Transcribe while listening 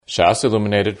Shas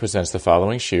Illuminated presents the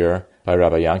following shir by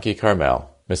Rabbi Karmel.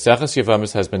 Meseches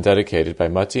Yevamos has been dedicated by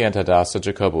Mati and Hadassah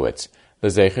Jacobowitz,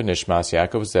 Lezecher Nishmas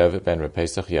Yaakov Zev ben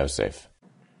Repesach Yosef.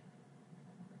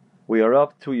 We are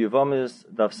up to Yevamos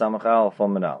Daf Samach Aleph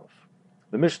Amud Aleph.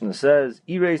 The Mishnah says,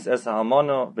 "Ires es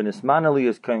ha'almana v'nismanali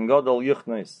es kain gadol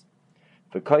yuchnos."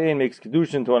 If a kain makes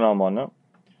kedushin to an almana,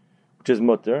 which is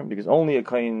mutter, because only a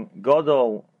kain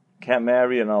gadol can't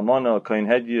marry an almana, a kain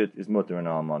hedyot is mutter an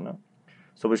almana.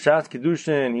 So b'shas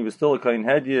kedushin, he was still a kain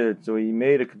hedyot, so he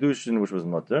made a kedushin which was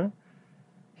mutter.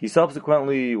 He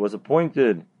subsequently was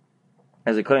appointed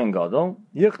as a kain gadol.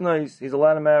 Yuchnos, he's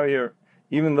allowed to marry her,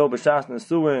 even though b'shas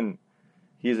nesuin,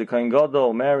 he is a kain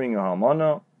gadol marrying a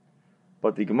almana.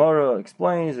 But the Gemara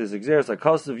explains is exeres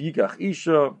hakasav yikach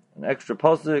isha, an extra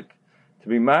pasuk to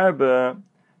be marba,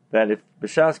 that if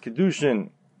b'shas kedushin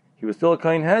he was still a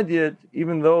kain hedyot,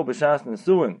 even though b'shas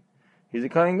nesuin he's a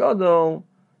kain gadol,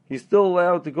 he's still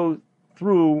allowed to go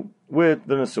through with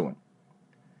the nesuin.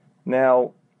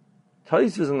 Now,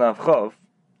 Taisvis and Avchav,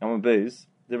 Amud Beis,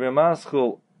 the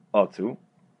Ramaschul Atu,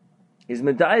 is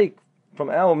medayik from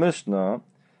our Mishnah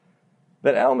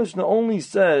that our Mishnah only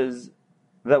says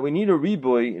that we need a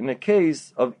riboy in the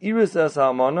case of iris es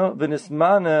ha'almana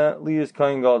v'nismana liyis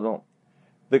kain gadol.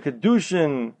 The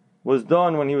kedushin was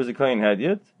done when he was a kain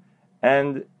hedyot,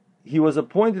 and he was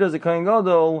appointed as a kain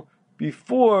gadol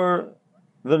before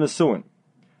the nesuin.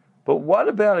 But what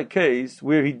about a case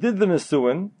where he did the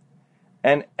nesuin,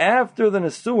 and after the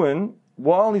nesuin,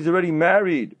 while he's already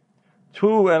married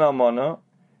to an almana,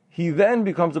 he then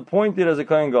becomes appointed as a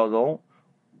kain gadol?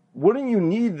 Wouldn't you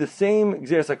need the same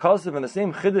exeres hakasav and the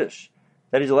same chiddush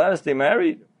that he's allowed to stay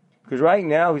married? Because right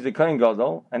now he's a kain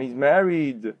gadol and he's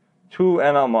married to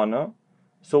an almana,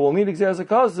 so we'll need exeres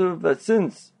hakasav that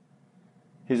since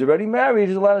he's already married,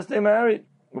 he's allowed to stay married.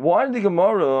 Why did the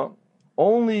Gemara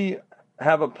only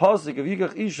have a pasuk of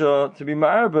yikach isha to be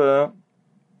marba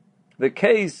the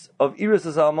case of iris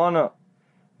as almana,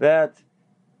 that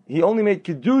he only made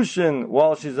kedushin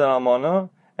while she's an almana,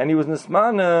 and he was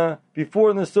nismana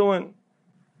before nesuin?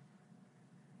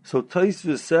 So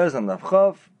Taisvis says on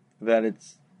Nafchav that it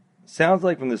sounds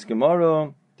like from this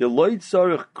Gemara, the loit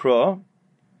sarich kra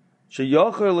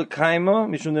sheyacher lekaima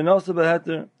mishum denasa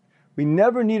beheter. We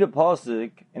never need a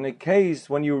pasuk in a case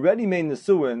when you already made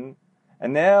nesuin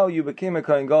and now you became a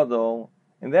kain gadol.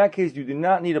 In that case, you do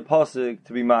not need a pasuk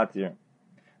to be matir.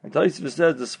 And Taisvis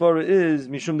says the svara is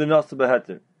mishum denasa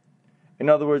beheter. In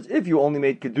other words, if you only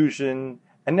made kedushin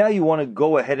and now you want to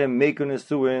go ahead and make a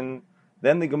nesuin,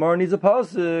 then the Gemara needs a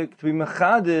pasuk to be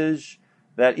mechadish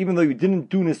that even though you didn't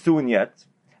do nesuin yet,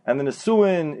 and the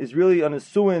nesuin is really a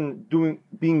nesuin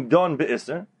being done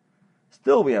be'isr,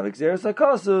 still we have exeres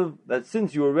hakasav that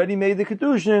since you already made the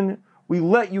kedushin, we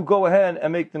let you go ahead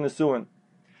and make the nesuin.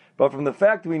 But from the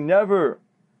fact that we never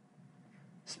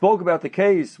spoke about the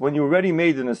case when you already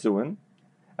made the nesuin,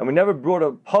 and we never brought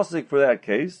a pasuk for that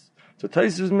case, so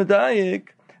Taisvis is medayik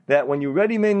that when you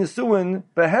already made nesuin,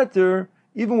 beheter,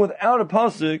 even without a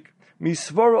pasuk,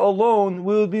 misvara alone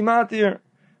will be matir.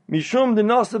 Mishum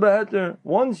denasa beheter.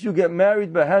 Once you get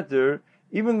married beheter,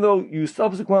 even though you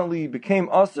subsequently became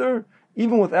aser,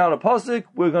 even without a pasuk,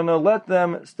 we're going to let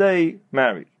them stay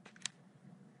married.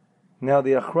 Now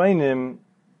the Achrayim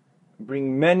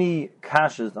bring many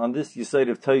kashas on this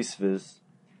yesod of Taisvis,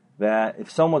 that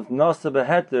if someone's nasa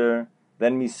beheter,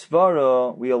 then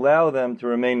misvara, we allow them to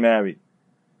remain married.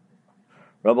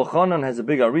 Rabbi Chanan has a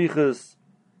big arichas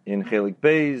in Chelik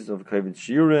Beis of Kavod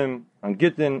Shiurim on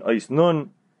Gittin Eis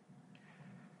Nun.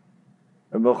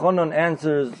 Rabbi Chanan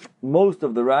answers most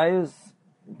of the rayas,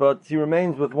 but he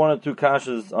remains with one or two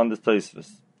kashas on this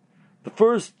Taisvis. The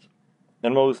first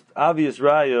and most obvious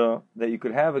raya that you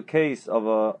could have a case of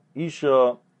a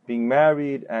isha being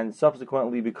married and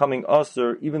subsequently becoming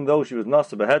aser, even though she was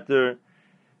nasa beheter,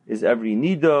 is every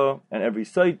nida and every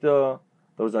saita.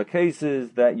 Those are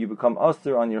cases that you become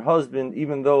aser on your husband,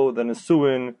 even though the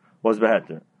nesuin was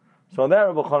beheter. So on that,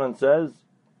 Rabbi Chanan says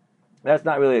that's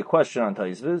not really a question on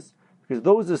Taisvis, because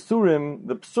those asurim,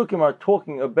 the psukim are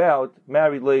talking about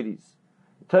married ladies.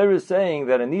 The Torah is saying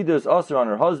that a nida is aser on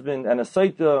her husband, and a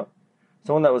saita,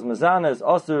 someone that was mazana, is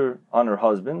aser on her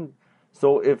husband.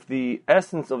 So if the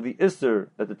essence of the isser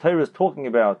that the Torah is talking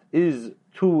about is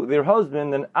to their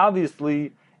husband, then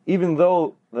obviously, even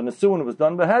though the nesuin was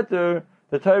done beheter,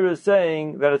 the Torah is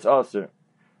saying that it's aser.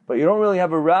 But you don't really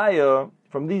have a raya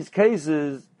from these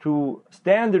cases to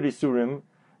standard isurim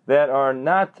that are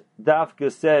not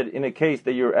dafka said in a case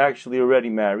that you're actually already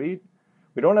married.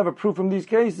 We don't have a proof from these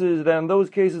cases that in those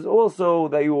cases also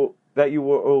that you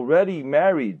were already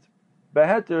married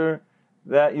beheter,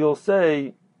 that you'll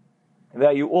say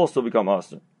that you also become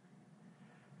aser.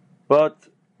 But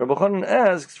Rabbi Chanan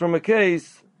asks from a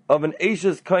case of an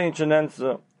Eishes Kayin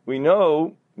Shenensa. We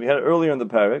know, we had it earlier in the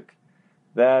parak,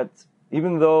 that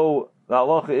even though the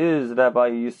halacha is that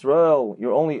by Yisrael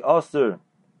you're only Aser,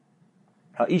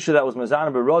 Isha that was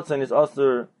Mezana B'Rotzain is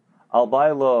Aser Al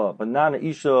Baila, but not an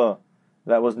Isha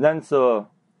that was Nensa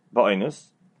Ba'inus.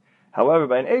 However,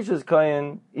 by an Eishes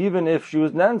Kayin, even if she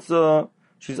was Nensa,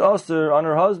 she's Aser on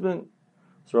her husband.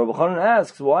 So Rabbi Chanan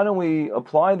asks, why don't we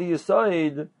apply the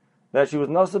Yisaid that she was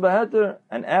Nasa B'Heter,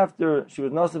 and after she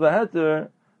was Nasa B'Heter,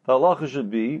 the halacha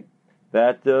should be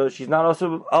that she's not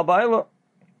Aser Al Baila.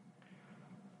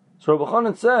 So Rabbi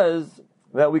Chanan says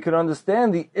that we could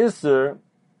understand the Isser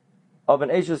of an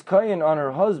Eishes Kayin on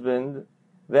her husband,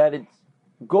 that it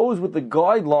goes with the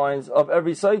guidelines of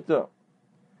every Saita.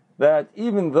 That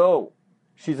even though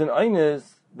she's an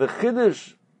Einis, the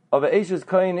Chiddush of an Eishes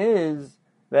Kayin is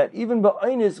that even by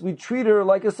Einis we treat her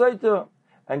like a Saita.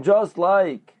 And just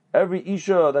like every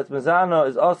Isha that's Mezana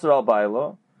is Asr al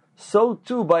Baila, so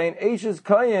too by an Eishes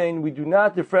Kayin we do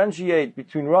not differentiate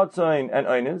between Ratzain and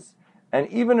Einis. And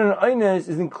even an Einis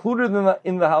is included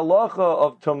in the halacha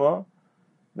of Tumah,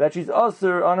 that she's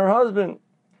Asr on her husband.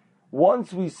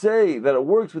 Once we say that it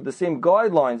works with the same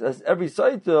guidelines as every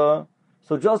Saita,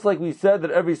 so just like we said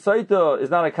that every Saita is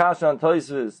not a Kasha on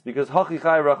Taisvis, because Hachi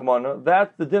Chai Rachmana,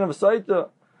 that's the din of Saita.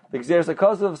 The Gzeres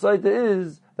HaKasa of Saita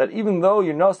is that even though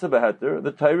you're Nasa B'Heter,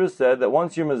 the Torah said that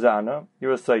once you're Mezana,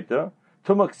 you're a Saita,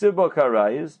 Tumah Ksibba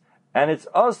Karayis, and it's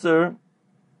Asr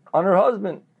on her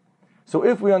husband. So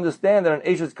if we understand that an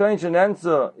Eishes Kayin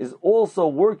Shenensa is also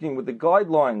working with the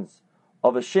guidelines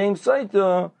of a Shem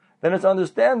Saita, then it's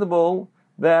understandable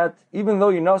that even though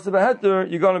you're Nasa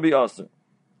B'Heter, you're going to be Asr.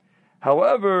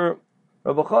 However,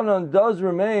 Rabbi Chanan does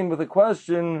remain with a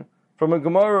question from a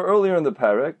Gemara earlier in the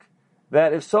parak,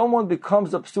 that if someone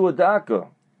becomes a Psua Daka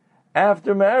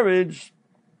after marriage,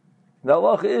 the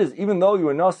halacha is, even though you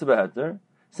were Nasa B'Heter,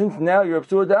 since now you're a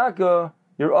Psua Daka,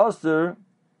 you're Asr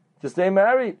to stay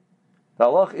married. The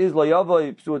halacha is, La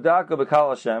Yavai Psua Daka B'Kal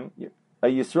Hashem. A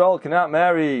Yisrael cannot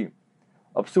marry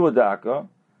a Psua Daka.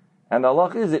 And the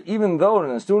halacha is that even though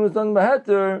an Asun is done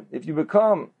B'Heter, if you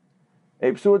become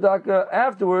a Psua Daka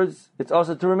afterwards, it's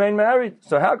also to remain married.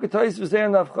 So how could Taisvis say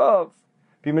on Daf Chav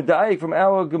be medayik from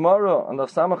our Gemara on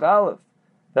Daf Samach Aleph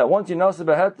that once you're Nasa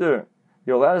B'Heter,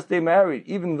 you're allowed to stay married,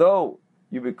 even though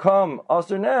you become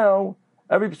Aser now?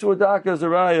 Every Psua Daka is a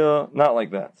raya, not like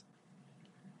that.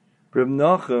 Reb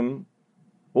Nachum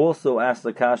also asked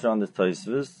the kasha on this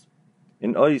Taisvis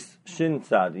in Ois Shin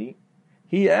Tzadi.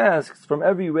 He asks from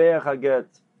every Reach HaGet.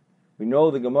 We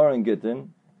know the Gemara in Gittin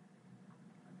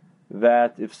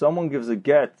that if someone gives a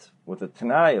get with a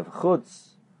Tanai of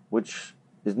Chutz, which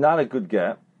is not a good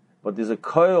get, but there's a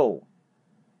koil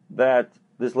that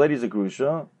this lady's a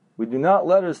grusha, we do not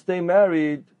let her stay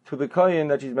married to the koyin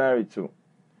that she's married to.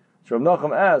 So Rav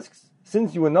Nachum asks,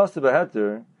 since you were Nasa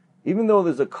B'Heter, even though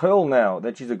there's a koil now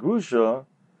that she's a grusha,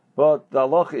 but the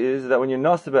halach is that when you're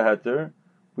Nasa B'Heter,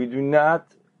 we do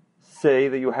not say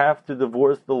that you have to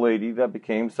divorce the lady that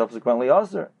became subsequently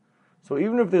Aser. So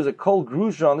even if there's a kol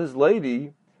grusha on this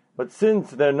lady, but since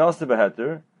they're Nasa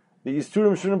B'Heter, the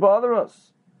Yisurim shouldn't bother us.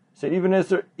 So even an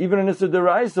Isser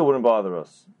Deraisa wouldn't bother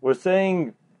us. We're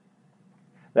saying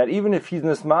that even if he's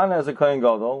Nismana as a Kohen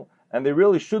Gadol, and there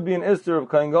really should be an Isser of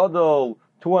Kohen Gadol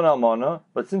to an Almana,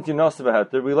 but since you're Nasa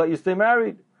B'Heter, we let you stay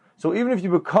married. So even if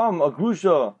you become a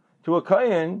Grusha to a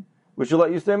Kohen, we should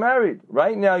let you stay married.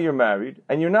 Right now you're married,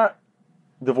 and you're not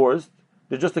divorced.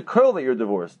 There's just a curl that you're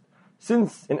divorced.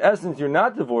 Since, in essence, you're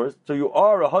not divorced, so you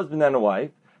are a husband and a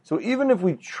wife, so even if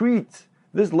we treat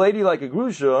this lady like a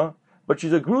grusha, but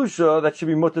she's a grusha that should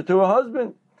be mutter to her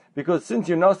husband, because since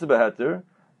you're Nasa B'Heter,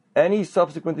 any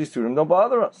subsequent Yisurim don't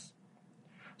bother us.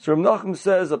 So Rav Nachum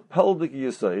says a peldik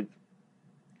yisaid,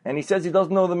 and he says he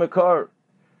doesn't know the Mekar.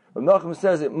 Rav Nachum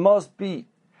says it must be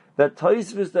that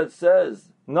Taisvis that says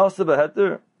Nasa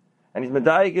B'Heter, and he's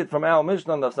medayik it from our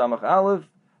Mishnah on Daf Samach Aleph,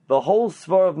 the whole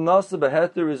svar of Nasa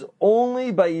B'Heter is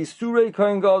only by Yisurei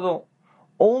Kohen Gadol.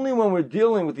 Only when we're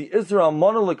dealing with the Israel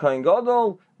Monolith Kohen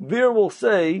Gadol, there will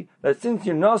say that since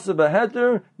you're Nasa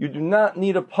B'Heter, you do not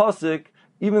need a pasuk,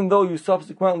 even though you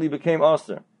subsequently became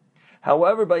Aser.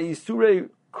 However, by Yisurei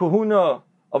Kahuna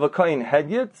of a Kohen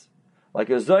Hedyet, like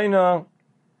a Zaina,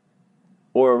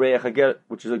 or a Reach HaGet,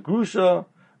 which is a Grusha,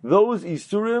 those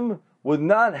Yisurim would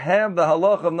not have the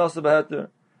halach of Nasa B'Heter.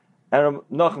 And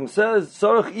Nachum says,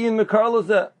 Sarach Ian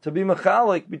Mekarlazeh, to be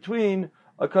mechalik between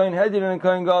a Kohen Hedyet and a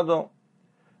Kohen Gadol.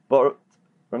 But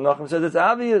Rav Nachum says it's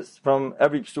obvious from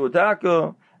every Psua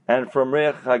Daka and from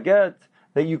Reach HaGet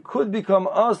that you could become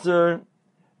Aser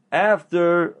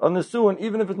after a Nesuin,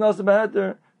 even if it's Nasa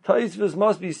B'Heter, Taisvis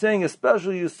must be saying,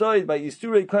 especially Yisoid by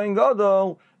Yisturei Kohen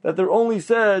Gadol, that they're only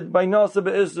said by Nasa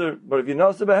Be'Isser. But if you're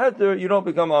Nasa Be'Heter, you don't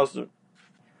become Asr.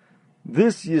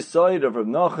 This Yisoid of Rav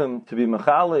Nachum to be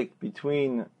mechalik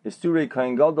between Yisturei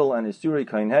Kohen Gadol and Yisturei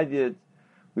Kohen Hedyet,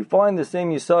 we find the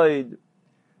same Yisoid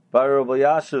by Rabbi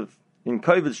Yashiv in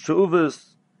Kovetz Tre'uvas,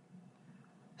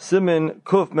 Simin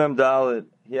Kuf Mem Dalet.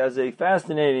 He has a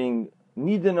fascinating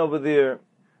Nidin over there.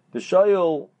 The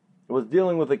Shayil was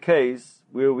dealing with a case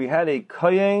where we had a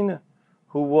Kayin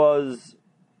who was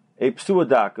a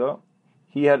Psuadaka.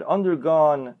 He had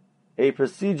undergone a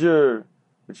procedure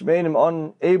which made him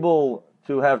unable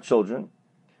to have children.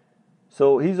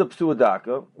 So he's a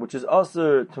Psuadaka, which is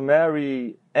usher to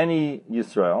marry any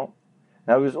Yisrael.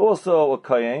 Now he was also a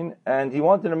Kayin, and he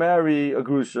wanted to marry a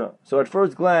Grusha. So at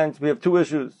first glance, we have two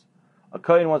issues. A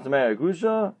Kayin wants to marry a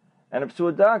Grusha, and a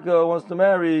Psuadaka wants to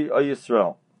marry a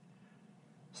Yisrael.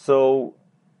 So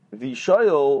the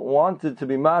Shayil wanted to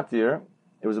be Matir.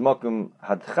 It was a Makom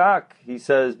Hadchak, he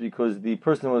says, because the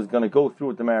person was going to go through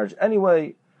with the marriage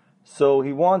anyway. So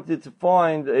he wanted to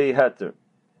find a Heter.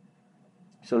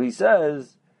 So he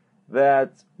says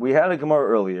that we had a Gemara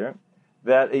earlier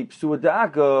that a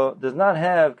Psuadaka does not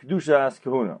have Kedushas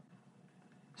Kahuna.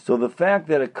 So the fact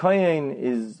that a Kayin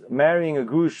is marrying a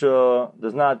Grusha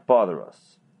does not bother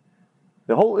us.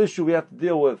 The whole issue we have to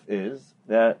deal with is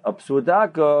that a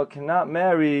Psuadaka cannot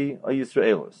marry a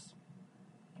Yisraelis.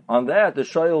 On that, the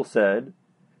Shayil said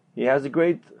he has a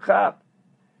great chap,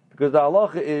 because the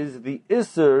halacha is the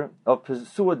Isser of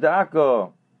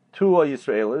Psuadaka to a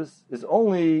Yisraelis is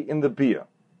only in the Bia.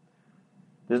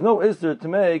 There's no Isser to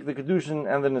make the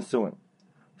Kedushin and the Nesuin.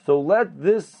 So let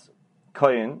this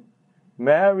Kayin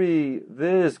marry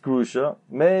this Grusha,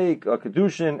 make a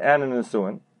Kedushin and a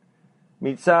Nesuin.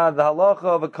 Mitzad, the halacha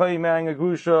of a Kayin marrying a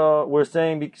Grusha, we're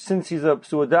saying since he's a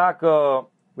Psuadaka,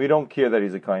 we don't care that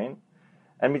he's a Kayin.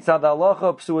 And mitzad the halacha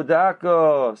of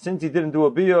Psuadaka, since he didn't do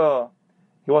a Bia,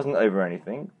 he wasn't over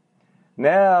anything.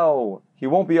 Now, he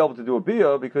won't be able to do a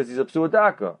Bia because he's a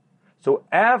Psuadaka. So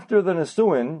after the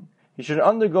Nesuin, he should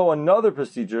undergo another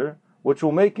procedure, which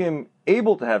will make him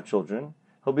able to have children.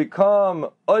 He'll become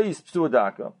Ois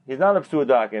Psuadaka. He's not a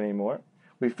Psuadaka anymore.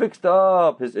 We fixed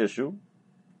up his issue.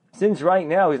 Since right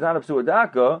now he's not a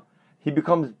Psuadaka, he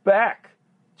becomes back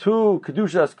to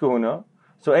Kedushas Kahuna.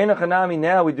 So Eina Chanami,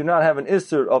 now we do not have an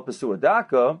Isser of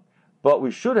Psuadaka, but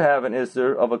we should have an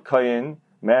Isser of a Kayin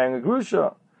marrying a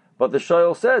Grusha. But the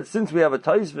Shayil said, since we have a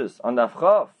Taisvis on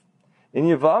Nafchaf, in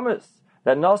Yevamos,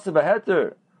 that Nasa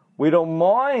Beheter, we don't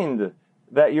mind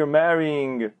that you're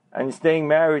marrying and staying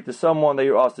married to someone that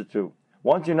you're asked to.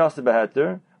 Once you're Nasa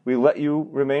Beheter, we let you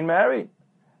remain married.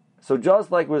 So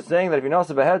just like we're saying that if you're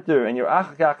Nasa Beheter and you're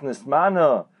Achakach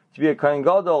Nismana to be a Kayin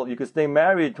Gadol, you could stay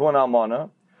married to an Almana,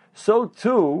 so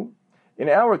too, in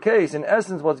our case, in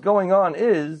essence, what's going on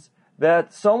is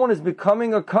that someone is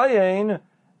becoming a Kayin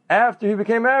after he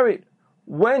became married.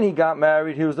 When he got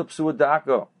married, he was a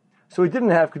Psuadaka. So he didn't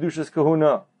have Kedushas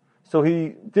Kahuna. So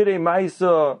he did a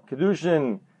Maisa,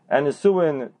 Kedushin, and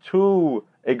Nesuin to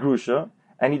a Grusha,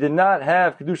 and he did not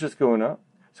have Kedushas Kahuna.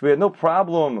 So we had no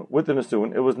problem with the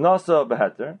Nesuin. It was Nasa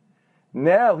Beheter.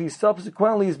 Now he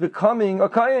subsequently is becoming a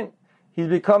Kayin. He's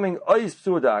becoming Ois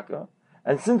Psuadaka.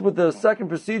 And since with the second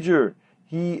procedure,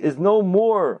 he is no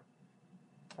more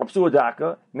a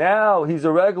Psuadaka, now he's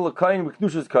a regular Kayin with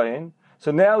Kedushas Kayin, so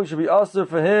now it should be usher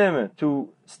for him to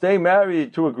stay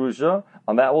married to a Grusha.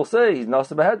 On that we'll say he's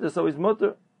Nasa Beheter, so he's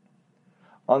Mutter.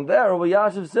 On that, Rabbi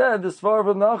Yashiv said, the Svar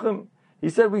of Nachum, he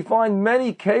said we find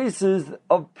many cases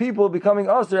of people becoming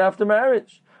usher after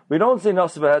marriage. We don't say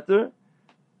Nasa Beheter,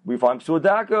 we find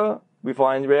Psuadaka, we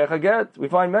find Reich Haget, we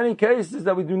find many cases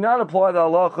that we do not apply the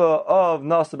halacha of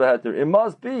Nasa Beheter. It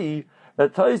must be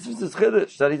that Taisvis is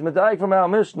Chiddush, that he's Medayik from our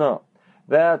Mishnah,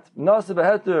 that Nasa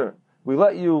Beheter, we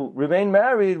let you remain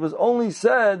married, was only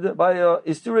said by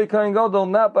Isturei Kohen Gadol,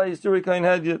 not by Isturei Kohen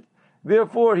Hedyet.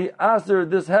 Therefore, he answered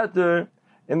this Heter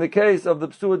in the case of the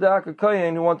Psuadaka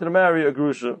Kohen who wanted to marry a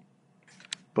Grusha.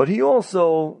 But he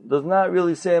also does not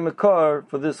really say a Mekar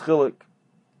for this Chilik.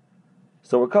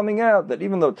 So we're coming out that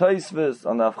even though Taisvis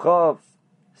on Avchav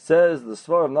says the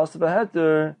Svar of Nasa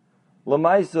Beheter,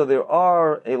 Lamaisa, there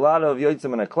are a lot of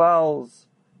Yotzim and Aklals.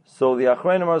 So the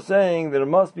Achreinim are saying that there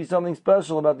must be something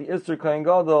special about the Isser Kohen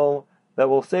Gadol that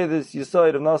will say this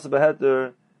Yisoid of Nasa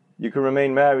Beheter, you can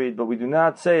remain married, but we do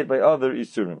not say it by other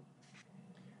Isurim.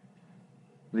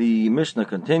 The Mishnah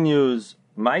continues,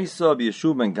 Maisa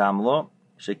b'Yeshuv ben Gamla,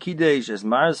 shekidesh es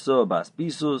marsa bas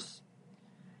bisus.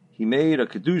 He made a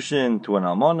kedushin to an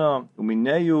almana,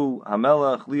 umineyu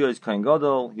hamelach liyos Kohen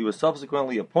Gadol. He was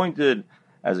subsequently appointed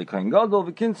as a Kohen Gadol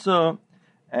v'kinsa,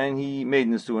 and he made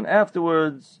Nisuin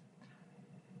afterwards,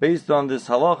 based on this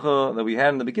halacha that we had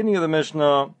in the beginning of the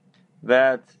Mishnah,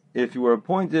 that if you were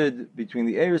appointed between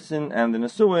the Eirsin and the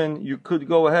Nisuin, you could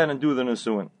go ahead and do the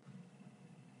Nisuin.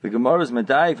 The Gemara is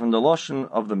medai from the Lashon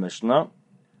of the Mishnah.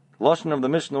 The Lashon of the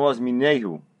Mishnah was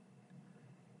Minehu,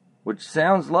 which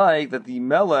sounds like that the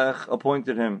Melech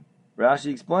appointed him.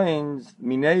 Rashi explains,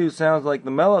 Minehu sounds like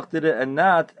the Melech did it and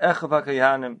not Echav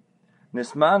HaKayanim.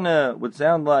 Nismana would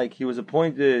sound like he was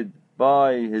appointed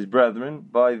by his brethren,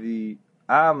 by the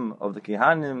Am of the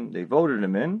Kehanim, they voted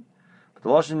him in. But the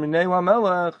Lashon Minehu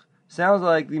HaMelech sounds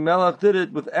like the Melech did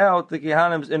it without the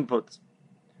Kehanim's input.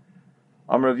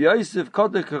 Amar Rav Yosef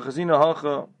Kotek Chazina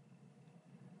Hacha.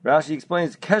 Rashi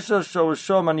explains, Kesha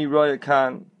Shorashom Ani Roya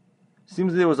Kan.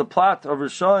 Seems there was a plot of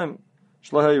Rishayim.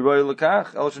 Shlahei Roya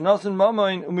Lekach El Shanasin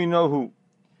Mamain Uminohu.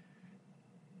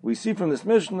 We see from this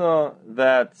Mishnah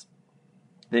that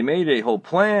they made a whole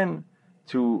plan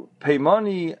to pay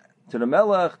money to the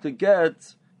Melech to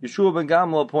get Yeshua ben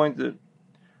Gamla appointed.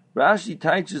 Rashi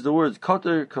teaches the words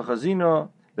Koter Kachazina,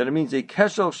 that it means a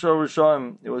Keshel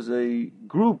Shorashim. It was a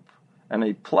group and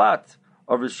a plot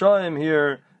of Rishayim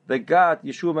here that got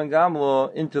Yeshua ben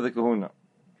Gamla into the Kahuna.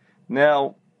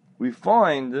 Now, we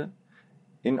find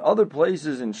in other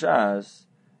places in Shas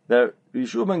that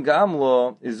Yeshua ben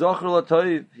Gamla is Zocher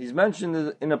L'Toiv. He's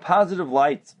mentioned in a positive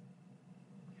light.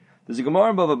 There's a Gemara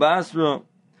in Bava Basra,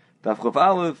 Daf Chaf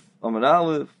Aleph, Amud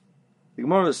Aleph. The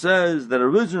Gemara says that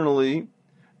originally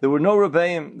there were no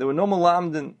Rebbeim, there were no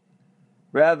Malamdin.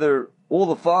 Rather, all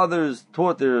the fathers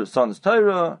taught their sons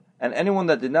Torah, and anyone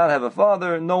that did not have a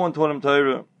father, no one taught him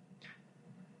Torah.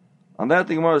 On that,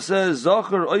 the Gemara says,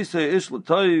 Zachar Oisei Ish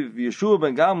L'Toiv, Yeshua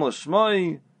ben Gamla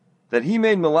Shmai, that he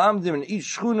made Malamdim in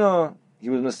each Shchuna. He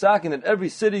was masakin that every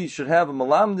city should have a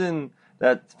Malamdin,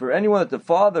 that for anyone that the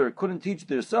father couldn't teach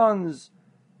their sons,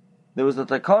 there was a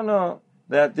takana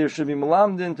that there should be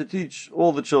Malamdin to teach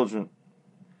all the children.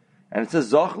 And it says,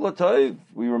 Zachar L'Toiv,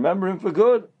 we remember him for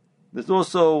good. There's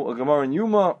also a Gemara in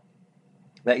Yuma,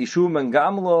 that Yeshua ben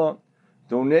Gamla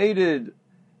donated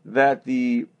that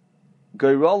the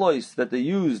Geirolos that they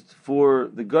used for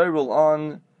the Geirol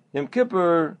on Yom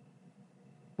Kippur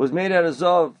was made out of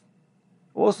Zav.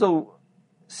 Also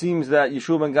seems that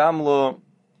Yeshua ben Gamla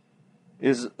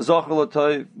is Zocher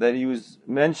L'Toiv, that he was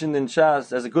mentioned in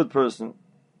Shas as a good person.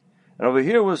 And over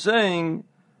here we're saying,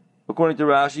 according to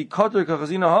Rashi, Koter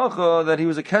Kachazina Hacha, that he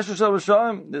was a Kesher Shal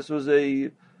Rishayim. This was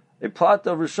a plot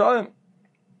of Rishayim.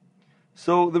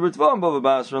 So the Ritva in Bava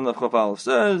Basra and the Chaf Aleph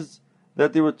says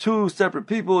that there were two separate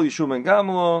people, Yeshua ben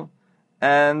Gamla,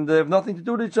 and they have nothing to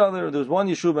do with each other. There was one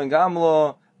Yeshua ben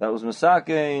Gamla that was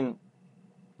Masakein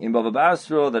in Bava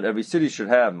Basra, that every city should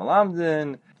have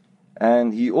Malamdin,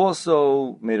 and he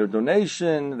also made a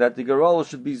donation that the Gerola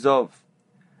should be Zov.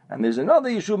 And there's another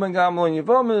Yeshua ben Gamla in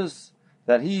Yevamos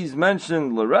that he's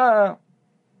mentioned Lara,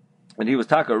 and he was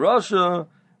Taka Rasha,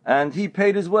 and he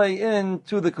paid his way in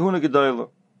to the Kahuna Gedolah.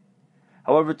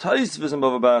 However, Taisvis in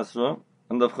Bava Basra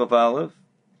and the Chaf Aleph,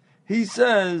 he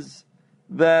says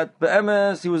that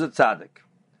be'emes he was a tzaddik.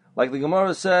 Like the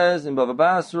Gemara says in Bava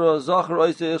Basra, Zachar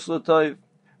Oisei Ish L'Toiv,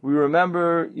 we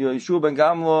remember Yeshua ben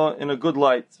Gamla in a good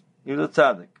light. He was a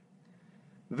tzaddik.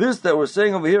 This that we're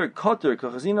saying over here, Koter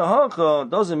Kachazina Hacha,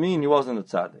 doesn't mean he wasn't a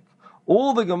tzaddik.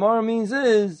 All the Gemara means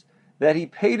is that he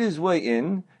paid his way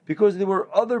in because there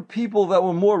were other people that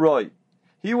were more roy.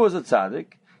 He was a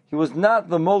tzaddik. He was not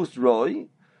the most roy,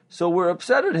 so we're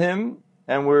upset at him,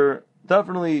 and we're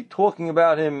definitely talking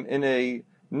about him in a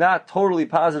not totally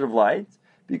positive light,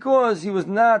 because he was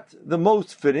not the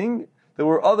most fitting. There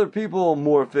were other people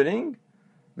more fitting.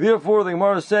 Therefore, the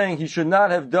Gemara is saying he should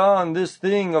not have done this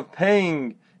thing of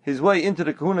paying his way into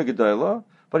the Kahuna Gedolah,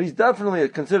 but he's definitely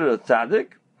considered a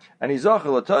tzaddik, and he's Zocher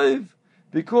L'Toiv,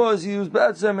 because he was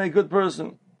Batsem, a good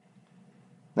person.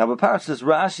 Now, perhaps this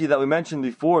Rashi that we mentioned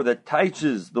before that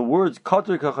teaches the words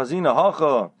Koter Kachazina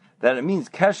Hacha, that it means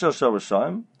Kesher Shal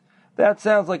Rishayim, that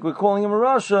sounds like we're calling him a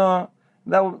Rasha.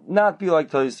 That would not be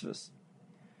like Taisvis.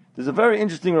 There's a very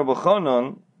interesting Rabbi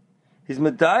Chanan. He's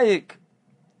medayik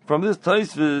from this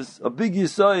Taisvis, a big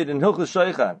yisoid in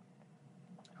Hilchos Sheichan.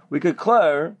 We could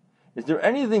declare, is there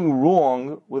anything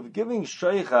wrong with giving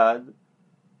Sheichad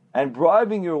and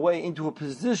bribing your way into a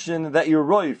position that you're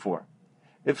roy for?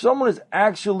 If someone is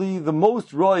actually the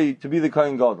most roy to be the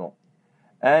Kohen Gadol,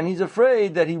 and he's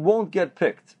afraid that he won't get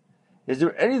picked, is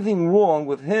there anything wrong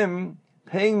with him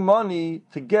paying money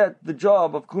to get the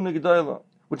job of Kahuna Gedolah,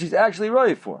 which he's actually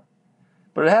roy for?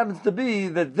 But it happens to be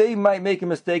that they might make a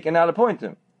mistake and not appoint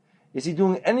him. Is he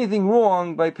doing anything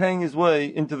wrong by paying his way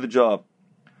into the job?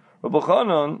 Rabbi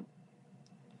Chanan,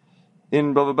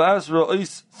 in Bava Basra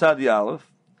Ois Sadi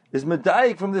Aleph, is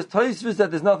medayik from this Tosfos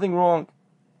that there's nothing wrong.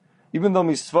 Even though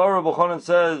Misvara B'chanan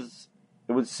says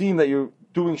it would seem that you're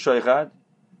doing sheichad,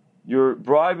 you're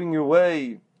bribing your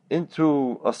way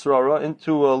into a srara,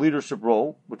 into a leadership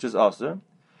role, which is aser.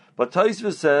 But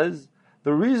Tosfos says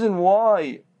the reason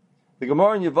why the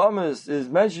Gemara in Yevamos is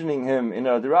mentioning him in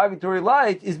a derogatory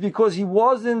light is because he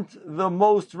wasn't the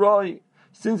most roi.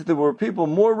 Since there were people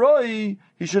more roi,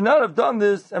 he should not have done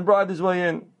this and bribed his way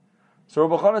in. So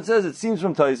Rabbi Chanan says it seems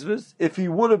from Tosfos, if he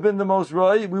would have been the most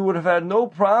roi, we would have had no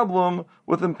problem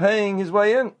with him paying his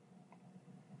way in.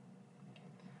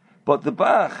 But the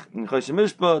Bach in Choshen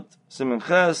Mishpat, Siman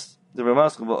Ches, the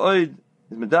Ramaschal Va'oid,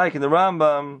 is medayik in the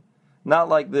Rambam, not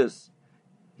like this.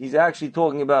 He's actually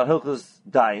talking about Hilchos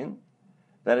Dayan,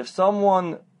 that if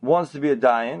someone wants to be a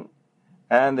Dayan,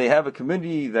 and they have a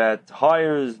committee that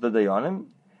hires the Dayanim,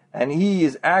 and he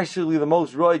is actually the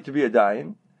most right to be a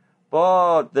Dayan,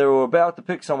 but they were about to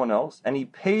pick someone else, and he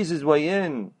pays his way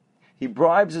in, he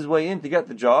bribes his way in to get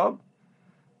the job,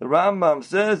 the Rambam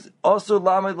says, also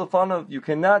Lamed Lefanov, you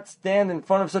cannot stand in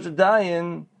front of such a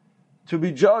Dayan to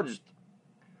be judged.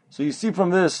 So you see from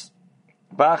this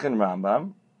Bach and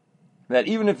Rambam, that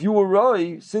even if you were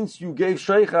Roi, since you gave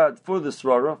Sheikhad for this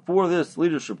Rara, for this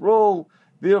leadership role,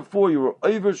 therefore you were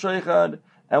over Sheikhad,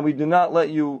 and we do not let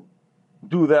you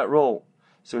do that role.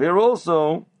 So here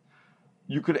also,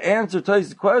 you could answer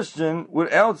Tai's question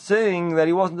without saying that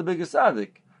he wasn't the biggest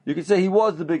tzaddik. You could say he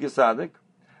was the biggest tzaddik.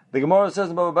 The Gemara says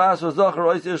in Baba Basra,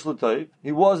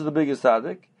 he was the biggest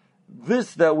tzaddik.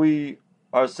 This that we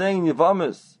are saying in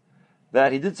Yevamos,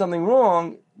 that he did something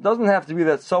wrong, doesn't have to be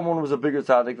that someone was a bigger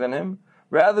tzaddik than him.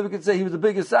 Rather, we could say he was the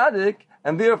biggest tzaddik,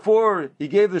 and therefore he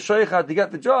gave the sheikhah to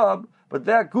get the job. But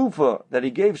that gufa that he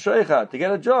gave sheikhah to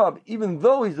get a job, even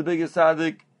though he's the biggest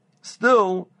tzaddik,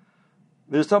 still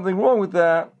there's something wrong with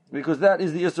that, because that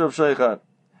is the isser of sheikhah.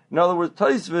 In other words,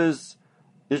 Tosfos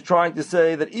is trying to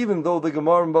say that even though the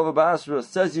Gemara in Bava Basra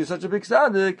says he's such a big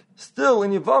tzaddik, still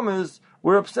in Yevamos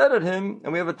we're upset at him,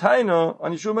 and we have a taina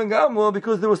on Yeshua ben Gamliel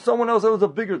because there was someone else that was a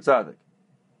bigger tzaddik.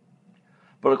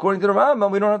 But according to the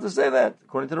Rambam, we don't have to say that.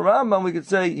 According to the Rambam, we could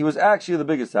say he was actually the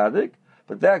biggest tzaddik,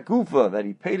 but that gufa that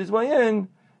he paid his way in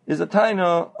is a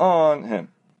taina on him.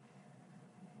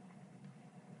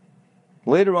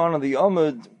 Later on in the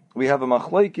Amud, we have a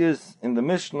machlekes in the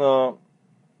Mishnah.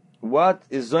 What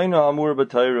is Zaina Amur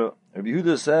B'Torah? Rabbi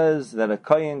Yehuda says that a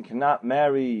kohen cannot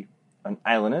marry an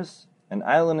islandess. An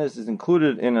islandess is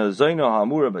included in a Zaina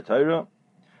Hamura B'Torah.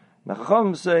 The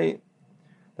Chacham say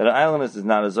that an islandess is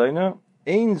not a Zaina.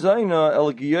 Ein Zaina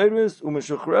el Giyaris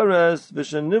u'Meshachreres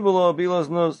v'Shenivla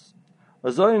Bilasnus. A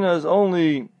Zaina is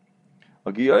only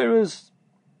a Giyaris,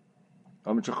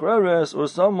 a Meshachreres, or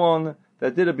someone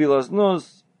that did a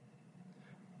Bilasnus.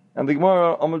 And the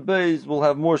Gemara Amud Beis will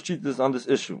have more shittas on this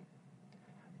issue.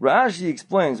 Rashi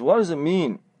explains, what does it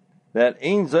mean that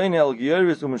Ein Zaina el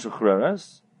Giyaris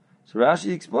u'Meshachreres? So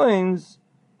Rashi explains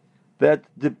that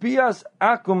the bias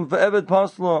akum ve'eved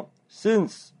pasla,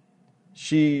 since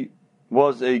she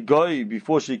was a guy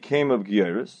before she came of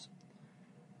Gieris,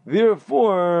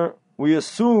 therefore we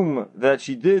assume that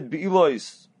she did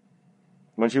bi'lois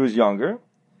when she was younger.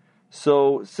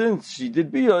 So since she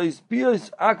did bi'lois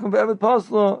akum ve'eved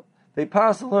pasla, they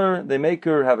pasel her, they make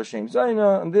her have a shem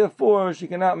zaina, and therefore she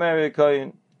cannot marry a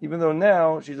kohen, even though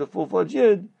now she's a full-fledged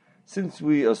yid. Since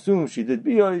we assume she did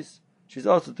bi'lois, she's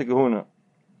also tekahuna.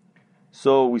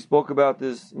 So we spoke about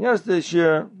this in yesterday's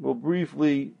share. We'll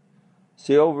briefly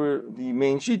say over the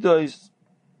main shitos.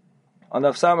 On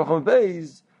Daf Samach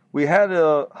Beis, we had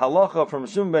a halacha from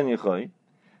Shimon ben Yochai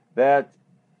that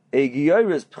a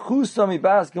giyaris pchusami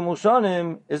bas gimel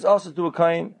shanim is also to a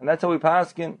kain, and that's how we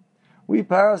paskin. We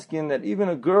paskin that even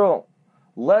a girl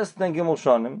less than gimel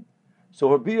shanim, so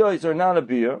her biyos are not a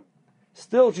biyah,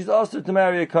 still she's also to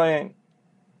marry a kain.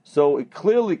 So it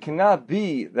clearly cannot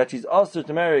be that she's asked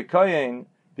to marry a kohen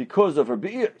because of her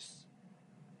biyos,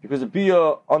 because a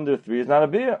biyah under 3 is not a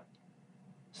biyah.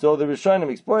 So the Rishonim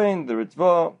explained, the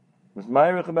Ritzvah was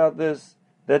ma'arich about this,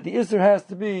 that the Isser has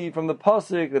to be from the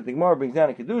pasuk that the Gemara brings down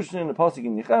in Kedushin, the pasuk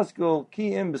in Yechaskel,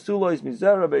 ki im besulois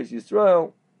mizera beis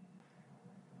Yisrael,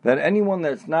 that anyone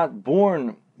that's not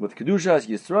born with Kedushas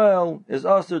Yisrael is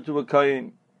asked to a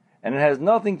kohen, and it has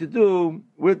nothing to do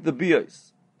with the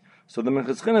biyos. So the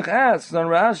Minchas Chinuch asks on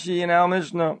Rashi in our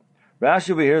Mishnah.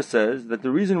 Rashi over here says that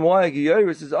the reason why a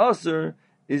Giyaris is Aser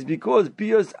is because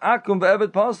Biyas Akum Ve'evet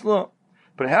Pasla.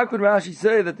 But how could Rashi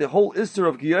say that the whole Isser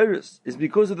of Giyaris is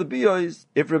because of the Biyas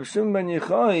if Reb Shimon ben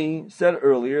Yochai said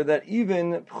earlier that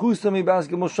even Pchusami Bas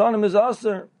Gimel Shanim is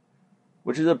Aser,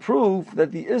 which is a proof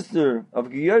that the Isser of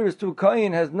Giyaris to a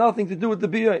Kayin has nothing to do with the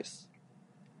Biyas.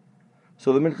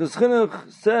 So the Minchas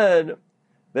Chinuch said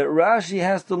that Rashi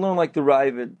has to learn like the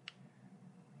Ravid.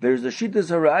 There's a Shittas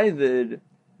HaRavid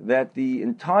that the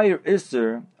entire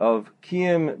Isser of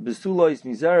Kiyam Besulois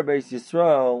Mizar Beis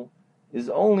Yisrael is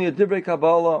only a Divrei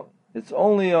Kabbalah. It's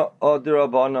only a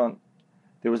Dirabanan.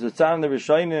 There was a time in the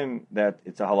Rishonim that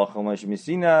it's a Halacha Moshe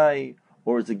Misinai,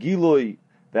 or it's a Gilui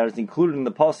that is included in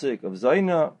the Pasuk of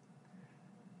Zaina.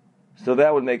 So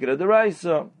that would make it a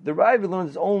Deraisa. The Ravid learns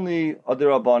it's only a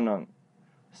Dirabanan.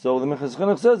 So the Minchas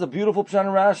Chinuch says a beautiful Pshan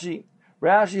Rashi.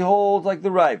 Rashi holds like the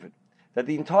Ravid, that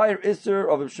the entire Isser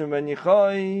of Ibn Ben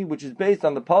Yechai, which is based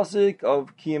on the pasuk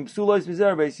of Kiyam Psulos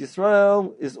Mizer Beis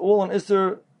Yisrael, is all an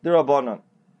Isser Derabanan.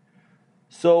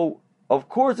 So, of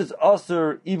course it's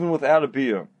Asr even without a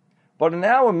beer. But in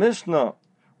our Mishnah,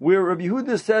 where Rabbi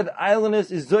Yehuda said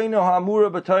Eilinus is Zaina Ha'amura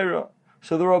B'Torah,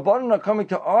 so the Rabbanan are coming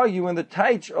to argue in the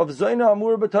Taich of Zaina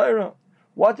Ha'amura B'Torah.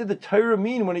 What did the Torah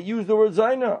mean when it used the word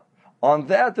Zaina? On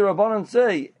that the Rabbanan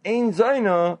say, Ein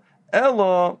Zaina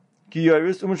Ella the Zaina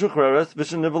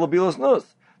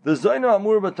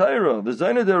Amur B'Torah, the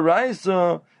Zaina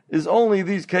Deraisa, is only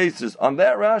these cases. On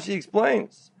that Rashi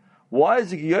explains, why is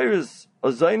the Giyaris a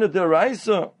Zaina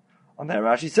Deraisa? On that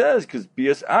Rashi says, because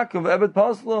Bias Yaakov Ebed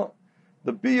Pasla,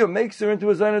 the Bia makes her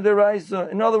into a Zaina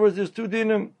Deraisa. In other words, there's two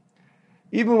dinim.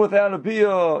 Even without a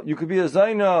Bia, you could be a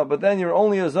Zaina, but then you're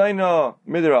only a Zaina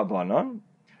Midrabanan.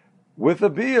 With a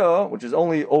Bia, which is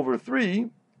only over 3,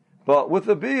 but with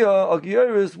a Bia, a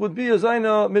Giyaris would be a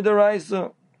Zaina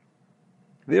Midaraisa.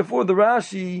 Therefore, the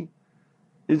Rashi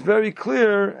is very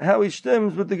clear how he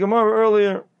stems with the Gemara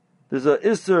earlier. There's an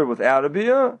Isser without a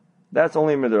Bia, that's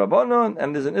only Midarabanan,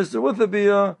 and there's an Isser with a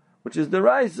Bia, which is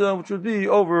Deraisa, which would be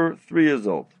over 3 years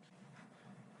old.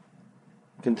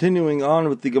 Continuing on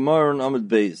with the Gemara on Amud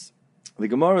Beis. The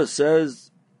Gemara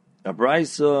says, a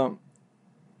Braisa,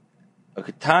 a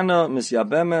katana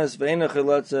misyabemes ve'ena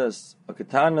chilatzes. A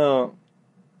katana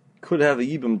could have a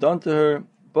yibum done to her,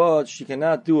 but she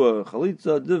cannot do a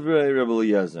chalitza. Divrei Rabbi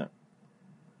Eliezer.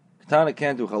 Katana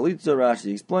can't do chalitza.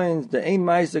 Rashi explains the ein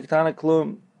ma'isa katana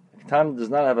klum. Katana does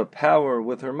not have a power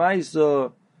with her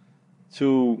ma'isa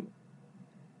to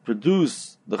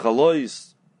produce the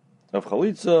chalois of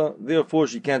chalitza. Therefore,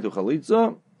 she can't do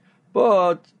chalitza,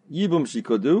 but yibum she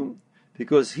could do,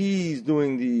 because he's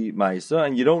doing the Maisa,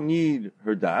 and you don't need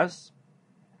her das.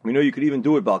 We know you could even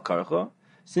do it Bal Karcha.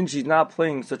 Since she's not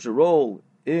playing such a role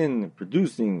in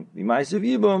producing the Maisa of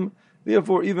Yibum,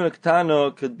 therefore even a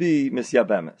Ketana could be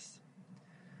Misyabemes.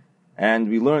 And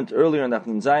we learned earlier in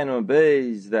Nachman Zayin and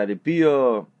Beis that a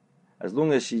Bia, as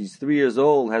long as she's 3 years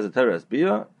old, has a Teres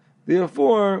Bia.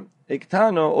 Therefore, a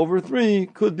Ketana over 3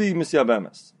 could be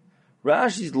Misyabemes.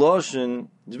 Rashi's Lashon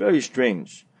is very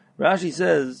strange. Rashi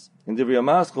says, in the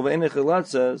Yevamos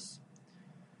says,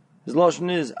 his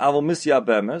lashon is avol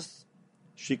misyabemes.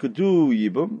 She could do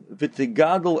yibum.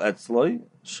 V'tigadol etzloi.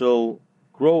 She'll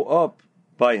grow up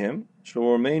by him.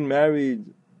 She'll remain married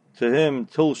to him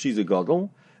till she's a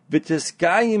gadol.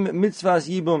 V'tiskayim mitzvahs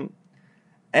yibum,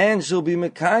 and she'll be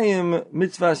mekayim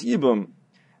mitzvahs yibum.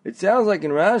 It sounds like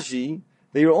in Rashi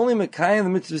that you're only mekayim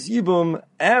the mitzvahs yibum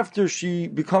after she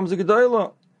becomes a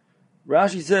gedolah.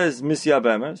 Rashi says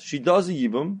misyabemes. She does a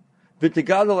yibum.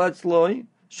 V'tigadol etzloi,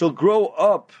 she'll grow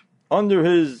up under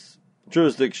his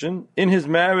jurisdiction. In his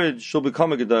marriage, she'll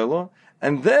become a gedolah,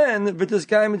 and then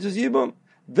v'tiskayim mitzvahs yibum.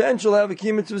 Then she'll have a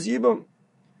kiyum mitzvahs yibum.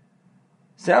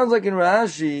 Sounds like in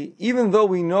Rashi, even though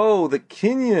we know the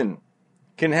kinyan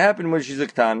can happen when she's a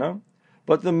ketana,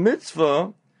 but the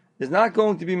mitzvah is not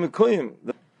going to be mekuyim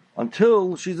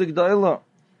until she's a gedolah.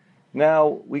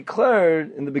 Now, we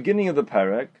declared in the beginning of the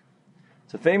parak,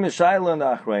 it's a famous shaila in the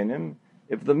Achreinim,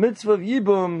 if the mitzvah of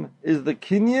Yibum is the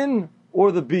kinyan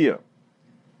or the bia.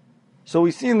 So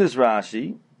we see in this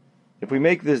Rashi, if we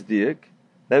make this diak,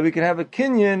 that we can have a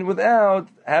kinyan without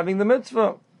having the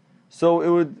mitzvah. So it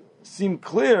would seem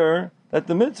clear that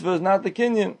the mitzvah is not the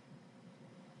kinyan.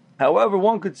 However,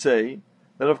 one could say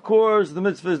that of course the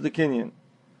mitzvah is the kinyan.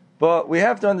 But we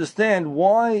have to understand,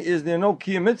 why is there no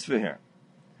kiyum mitzvah here?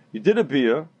 You did a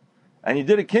bia, and you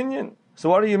did a kinyan, so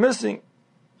what are you missing?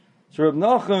 So Reb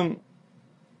Nachum,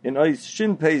 in Ois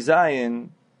Shin Pei Zayin,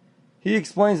 he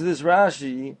explains to this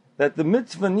Rashi that the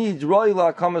mitzvah needs roi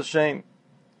la'akamas shem.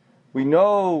 We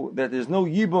know that there's no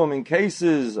yibum in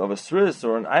cases of a sris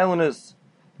or an islandess,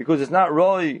 because it's not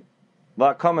roi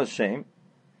la'akamas shem.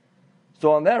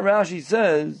 So on that Rashi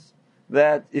says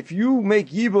that if you make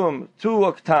yibum to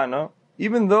a ketana,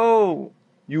 even though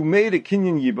you made a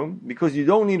kinyan yibum, because you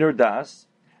don't need her das,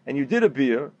 and you did a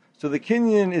beer, so the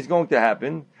kinyan is going to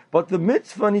happen, but the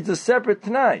mitzvah needs a separate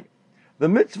t'nai. The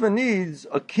mitzvah needs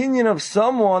a kinyan of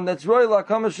someone that's roi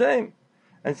la'akamas shem.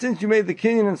 and since you made the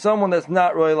kinyan in someone that's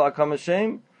not Roy Lakam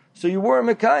Hashem, so you were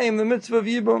Mekayim the mitzvah of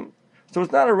Yibum. So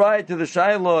it's not a right to the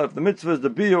Shaila if the mitzvah is the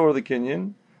Biyah or the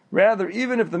kinyan. Rather,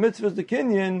 even if the mitzvah is the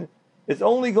kinyan, it's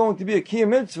only going to be a kiyam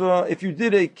mitzvah if you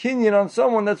did a kinyan on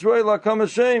someone that's Roy Lakam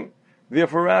Hashem.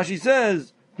 Therefore Rashi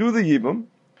says, do the Yibum,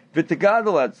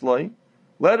 v'tegadol atzloi,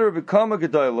 let her become a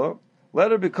Gedolah,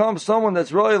 let her become someone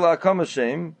that's Roy Lakam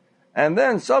Hashem, and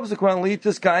then subsequently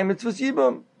tiskayim mitzvahs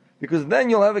Yibum, because then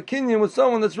you'll have a kinyan with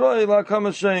someone that's Roy Lakam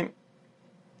Hashem.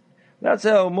 That's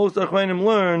how most Achronim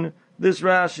learn this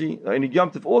Rashi. And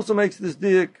Yom Tov also makes this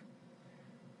diak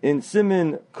in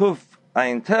Simin Kuf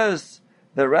Ayin Tes,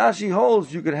 that Rashi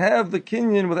holds you could have the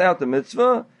kinyan without the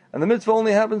mitzvah, and the mitzvah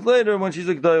only happens later when she's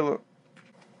a G'dayla.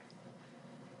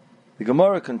 The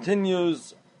Gemara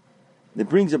continues. It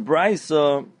brings a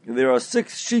brisa. There are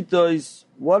 6 shitos.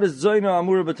 What is Zayna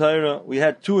Amura B'Tayra? We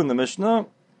had 2 in the Mishnah,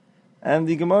 and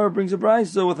the Gemara brings a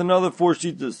brisa with another 4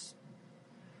 shitos.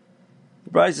 The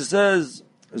brisa says,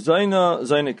 Zayna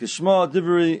Kishma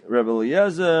Divri Rebbe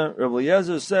Eliezer. Rebbe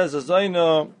Eliezer says a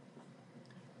Zayna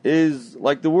is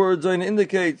like the word Zayna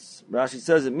indicates. Rashi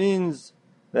says it means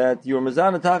that you're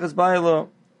Mezana Tachas Baila.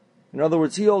 In other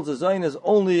words, he holds a Zayna is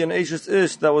only an Eishes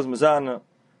Ish that was Mezana.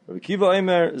 Rabbi Kiva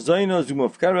Eimer, Zayna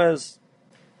Zumafkeres,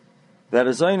 that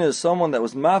a Zayna is someone that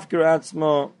was Mafker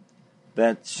Atzma,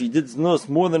 that she did Znus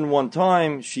more than one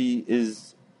time, she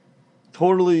is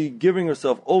totally giving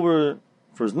herself over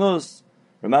for Znus.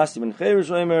 Ramasi ben Cherish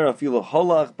Eimer, Afilo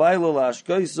Halach, Baila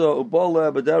Lashkaisa,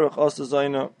 Ubala, Baderach Asa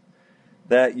Zayna,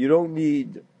 that you don't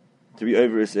need to be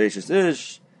over Eishes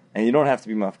Ish, and you don't have to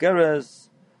be Mafkeres.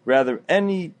 Rather,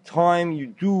 any time you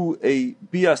do a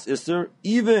Bias Isser,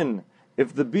 even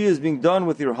if the Bia is being done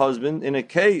with your husband, in a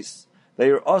case that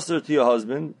you're Asr to your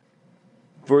husband,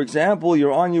 for example,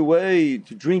 you're on your way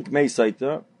to drink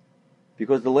Meisaita,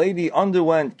 because the lady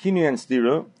underwent Kinyan and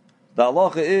Stira, the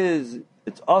halacha is,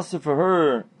 it's Asr for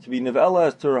her to be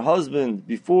Nevelas to her husband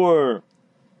before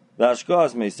the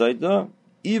Ashkas Meisaita.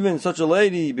 Even such a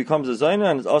lady becomes a Zaina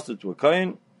and is Asr to a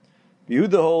Kain.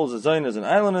 Yehuda holds a Zaina as an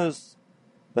islandess.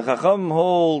 The Chacham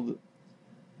hold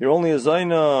you're only a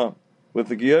Zaina with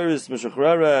the Gieris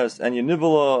Meshachreres and your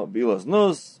Nivola Bilas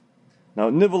Nus. Now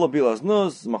Nivola Bilas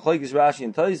Nus, Machlaikis Rashi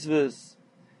and Taisvis,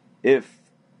 if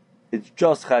it's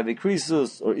just Chayvi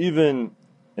Krisus or even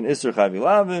an Isser Chayvi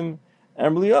Lavim,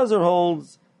 and Eliezer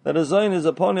holds that a Zaina is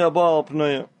a Poni Abal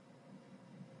Pnoya.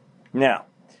 Now,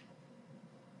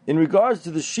 in regards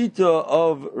to the Shita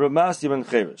of Ramasi ben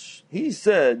Cherish, he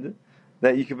said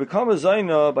that you can become a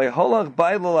Zaina by Halach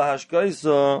Baila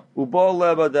Hashkaisa Ubal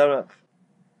Leba Derech.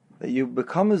 That you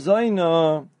become a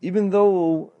Zaina even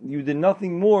though you did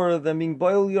nothing more than being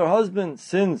boil your husband,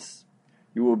 since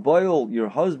you will boil your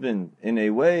husband in a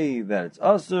way that it's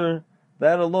Asr,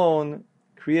 that alone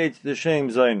creates the shame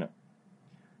Zaina.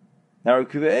 Now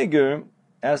Rabbi Eger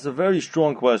asks a very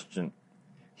strong question.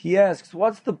 He asks,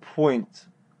 what's the point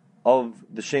of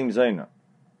the shame Zaina?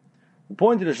 The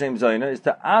point of the Shem Zaina is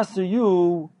to answer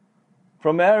you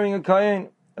from marrying a Kayin.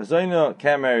 A Zaina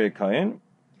can't marry a Kayin,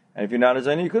 and if you're not a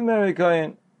Zaina, you could marry a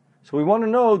Kayin. So we want to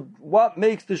know what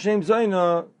makes the Shem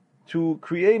Zaina to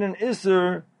create an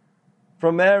Isser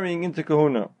from marrying into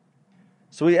Kahuna.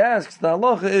 So he asks, the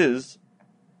halacha is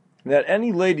that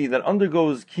any lady that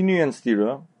undergoes Kinyan and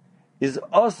Stira is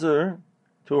Asr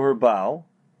to her Baal,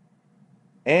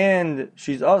 and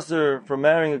she's Asr from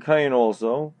marrying a Kayin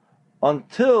also,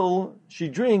 until she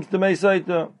drinks the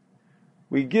Meisaita.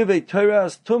 We give a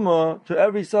Teras Tumah to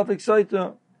every Safek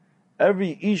Saita.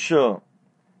 Every Isha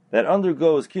that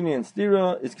undergoes Kinyan and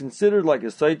Stira is considered like a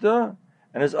Saita,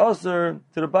 and is Asr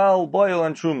to the Baal, Boil,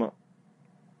 and Truma.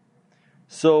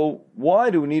 So why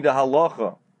do we need a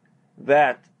halacha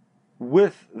that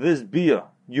with this Bia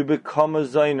you become a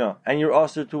Zaina and you're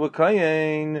Asr to a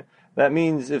Kayin? That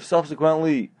means if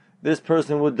subsequently this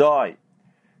person would die,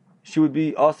 she would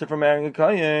be Asr for marrying a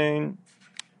Kayin.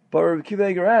 But Rabbi Kiva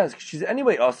Eger asks, she's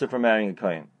anyway Asr for marrying a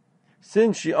Kayin.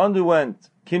 Since she underwent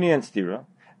Kinyan and Stira,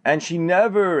 and she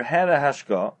never had a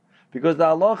Hashka, because the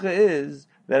halacha is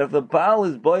that if the Baal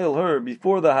is boil her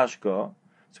before the Hashka,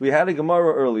 so we had a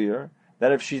Gemara earlier,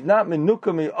 that if she's not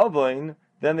Menuka Me'avain,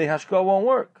 then the Hashka won't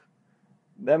work.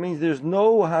 That means there's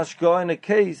no Hashka in a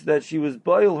case that she was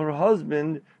boil her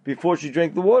husband before she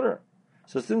drank the water.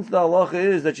 So since the halacha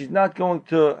is that she's not going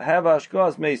to have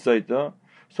Ashkas Meisaita,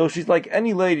 so she's like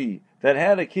any lady that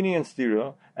had a Kinyan and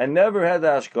Stira and never had the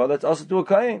Ashka, that's also to a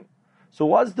Kayin. So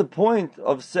what's the point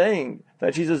of saying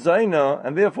that she's a Zaina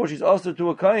and therefore she's also to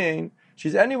a Kayin?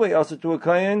 She's anyway also to a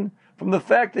Kayin from the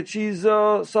fact that she's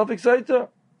Safek Saita.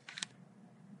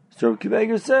 So Kiva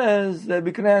Eger says that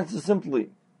we can answer simply.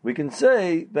 We can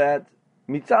say that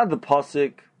mitzad the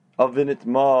pasuk of Vinit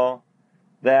Ma,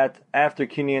 that after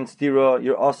Kinyan Stira,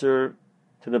 you're usher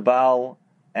to the Baal,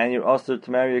 and you're usher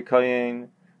to marry a Kayin.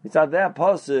 Mitzad that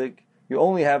pasuk, you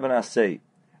only have an asay.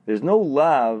 There's no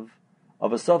lav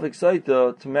of a suffix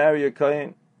saita to marry a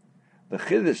Kayin. The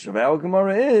chiddush of our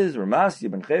Gemara is, Ramasi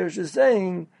ben Cheresh is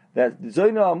saying, that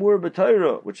Zoyna Amur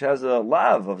B'Torah, which has a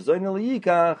lav of Zoyna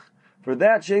L'Yikach, for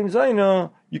that Shem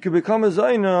Zoyna, you can become a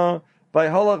Zoyna by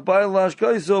Halach Bailash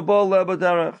Kaiso Bal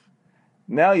Lebadarach.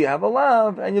 Now you have a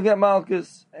lav, and you get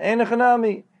Malchus.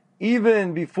 Einachanami.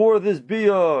 Even before this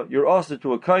Bia, you're also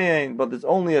to a Kayin, but there's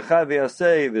only a Chavi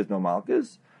Asay, there's no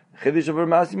Malchus. The chiddush of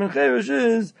Ramasi ben Cheresh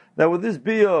is, that with this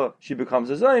Bia, she becomes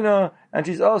a Zoyna, and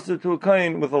she's also to a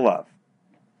Kayin with a lav.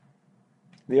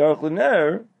 The Aruch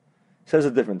LaNer says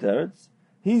a different teretz.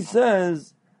 He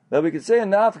says that we could say a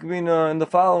nafkamina in the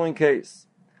following case.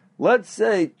 Let's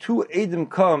say two Eidim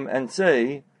come and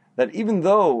say that even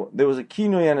though there was a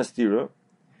kinui and a stira,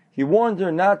 he warned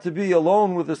her not to be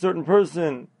alone with a certain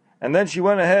person, and then she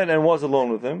went ahead and was alone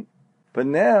with him. But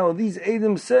now these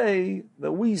Eidim say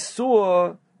that we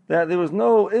saw that there was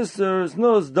no Isser,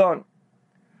 Znuz done.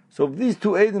 So if these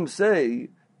two Eidim say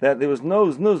that there was no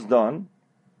Znuz done,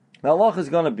 the halach is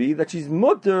going to be that she's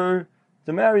mutter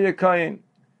to marry a kayin.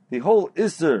 The whole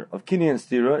isser of kinyan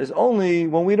stira is only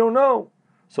when we don't know.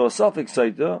 So a suffix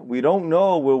saita, we don't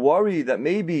know, we're worried that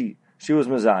maybe she was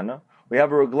mezana. We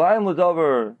have a reglaim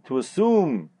l'davar to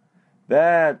assume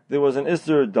that there was an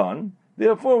isser done.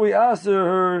 Therefore we answer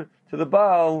her to the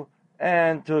Baal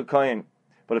and to a kayin.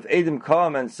 But if Eidim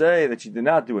come and say that she did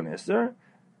not do an isser,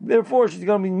 therefore she's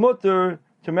going to be mutter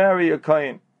to marry a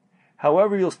kayin.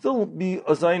 However, you'll still be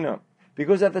a Zaina,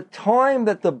 because at the time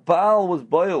that the Baal was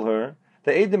boil her,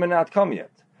 the Eidim had not come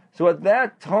yet. So at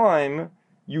that time,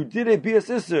 you did a Bias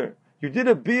Isser. You did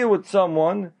a Bia with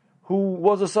someone who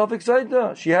was a suffix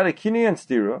Zaita. She had a Kini and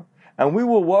Stira, and we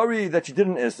were worried that she did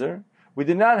an Isser. We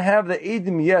did not have the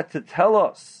Eidim yet to tell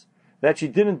us that she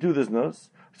didn't do this nus.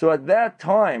 So at that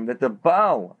time that the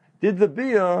Baal did the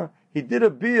Bia, he did a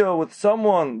Bia with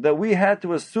someone that we had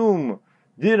to assume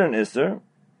did an Isser.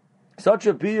 Such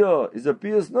a bia is a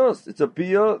bias nus. It's a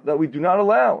bia that we do not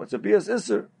allow. It's a bias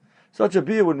isser. Such a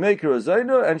bia would make her a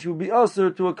zayna, and she would be usher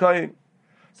to a kain.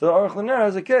 So the Aruch LaNer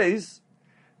has a case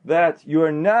that you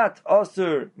are not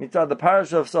usher mitzad the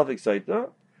parasha of suffix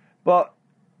saita, but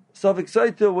suffix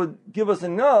saita would give us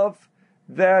enough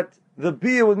that the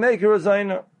bia would make her a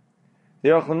zayna. The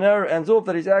Aruch LaNer ends off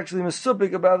that he's actually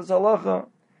mesupik about this halacha.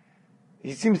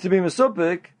 He seems to be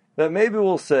mesupik that maybe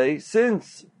we'll say,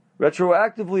 since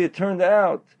retroactively it turned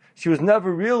out she was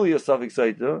never really a suffix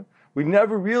saita, we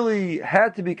never really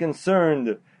had to be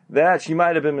concerned that she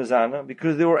might have been mezana,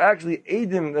 because there were actually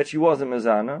Eidim that she wasn't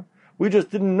mezana. We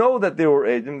just didn't know that they were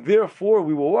Eidim, therefore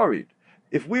we were worried.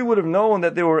 If we would have known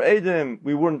that they were Eidim,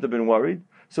 we wouldn't have been worried.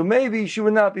 So maybe she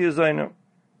would not be a Zaina.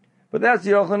 But that's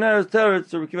the Aruch LaNer's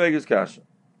teretz to Reb Akiva Eiger's kasha.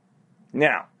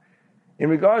 Now, in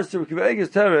regards to Reb Akiva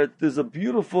Eiger's teretz, there's a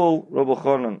beautiful Rabbi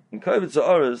Chanan in Kavitz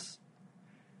Ha'aretz,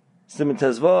 Siman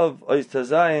Tezvav, Ois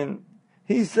Tezayin.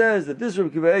 He says that this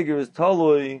Reb Akiva Eiger is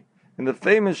taloi in the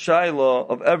famous shaila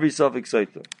of every suffix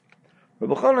saita.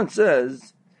 Rabbi Chanan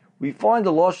says, we find a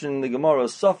lashon in the Gemara,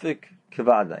 suffix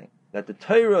kevadai, that the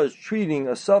Torah is treating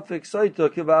a suffix saita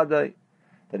kevadai,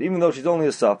 that even though she's only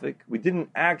a suffix, we didn't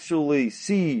actually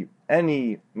see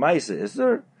any maisa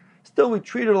iser, still we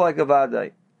treat her like a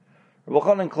vadai. Rabbi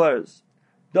Chanan declares,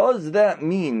 does that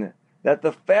mean that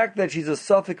the fact that she's a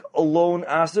suffix alone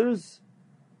asers,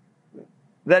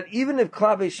 that even if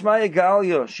Klave Shmaya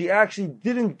Galia, she actually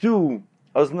didn't do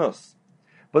aznus,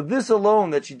 but this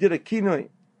alone, that she did a kinoi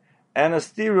and a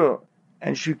stira,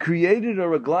 and she created a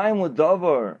reglaim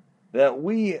l'davar, that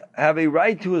we have a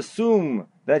right to assume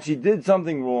that she did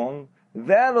something wrong,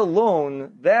 that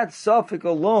alone, that suffix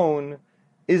alone,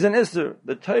 is an isser.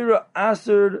 The Torah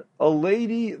asered a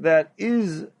lady that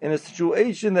is in a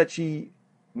situation that she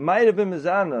might have been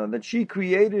mizana, that she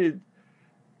created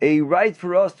a right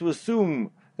for us to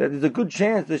assume that there's a good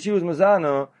chance that she was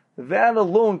mizana, that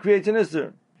alone creates an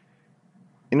isser.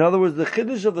 In other words, the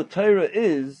chiddush of the Torah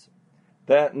is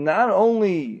that not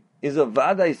only is a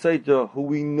vadai saita who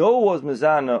we know was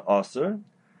mizana aser,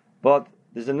 but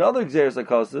there's another gzeres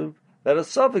hakasav that a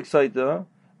suffix saita,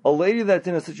 a lady that's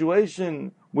in a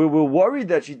situation where we're worried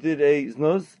that she did a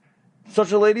znus,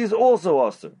 such a lady is also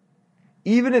aser,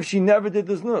 even if she never did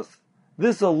the znus.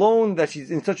 This alone, that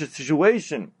she's in such a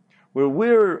situation where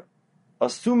we're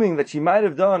assuming that she might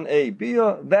have done a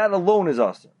bia, that alone is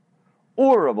aser.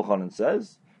 Or Rabbi Chanan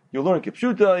says, you'll learn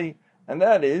kipshutai, and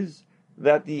that is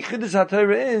that the chiddush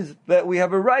haTorah is that we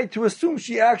have a right to assume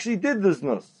she actually did this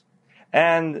nus.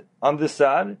 And on this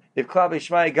side, if Klabe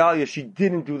Shmai Galia, she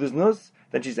didn't do this nus,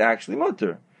 then she's actually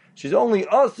mutter. She's only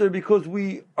usher because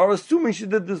we are assuming she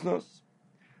did this nus.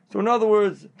 So in other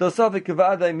words, does Safek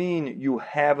Vadai mean you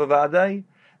have a Vadai,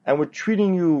 and we're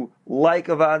treating you like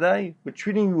a Vadai, we're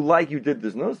treating you like you did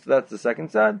this nus, that's the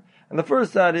second side. And the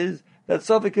first side is that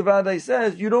Safek Vadai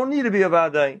says you don't need to be a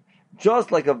Vadai.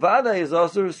 Just like a Vadai is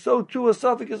usher, so too a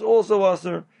Safek is also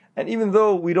usher. And even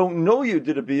though we don't know you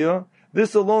did a Biyah,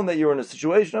 this alone that you're in a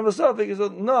situation of a Safek is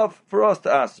enough for us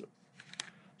to answer.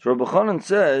 So Rabbi Chanan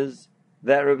says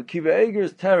that Rabbi Kiva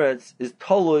Eger's teretz is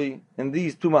toloi in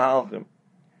these two mahalchim.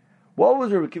 What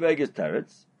was Rabbi Kiva Eger's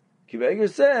teretz? Kiva Eger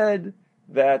said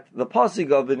that the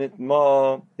pasuk of it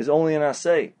ma is only an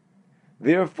asay.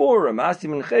 Therefore, Ramasi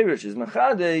min Cherish is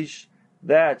mechadesh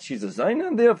that she's a zayna,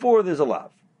 and therefore there's a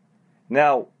lav.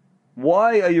 Now,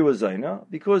 why are you a zayna?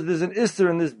 Because there's an isser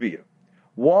in this biyah.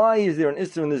 Why is there an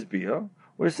isser in this biyah?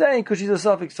 We're saying because she's a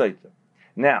suffix saita.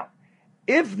 Now,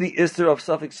 if the isser of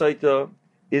suffix saita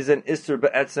is an isser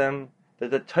be'etzem,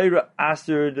 that the Torah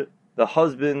asered the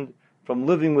husband from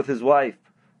living with his wife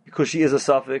because she is a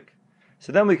suffix,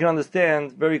 so then we can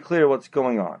understand very clear what's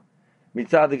going on.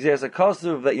 Mitzad exerts a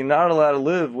kasav that you're not allowed to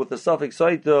live with a suffix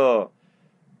saita,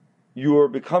 you're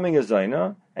becoming a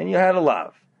zayna, and you had a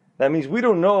lav. That means we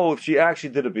don't know if she actually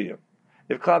did a biyah.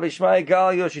 If Klabe Shmai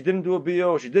Galia, she didn't do a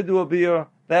biyah, or she did do a biyah,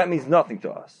 that means nothing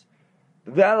to us.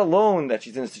 That alone, that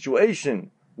she's in a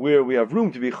situation where we have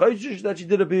room to be chayshish that she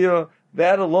did a biyah,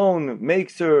 that alone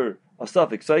makes her a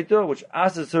suffix saita, which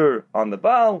asks her on the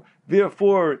Baal,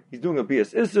 therefore he's doing a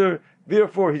biyas isser,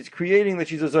 therefore he's creating that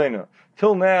she's a zayna.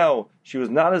 Till now, she was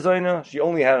not a zayna, she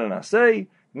only had an asay.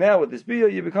 Now with this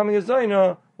biyah, you're becoming a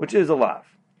zayna, which is a lav.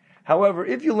 However,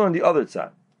 if you learn the other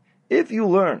side, if you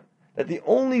learn that the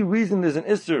only reason there's an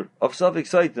isser of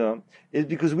suffix saita is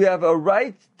because we have a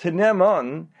right to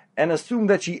neman and assume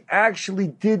that she actually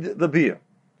did the biyah.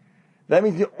 That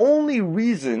means the only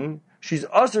reason she's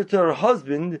usher to her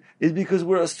husband is because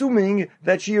we're assuming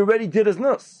that she already did his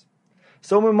nus.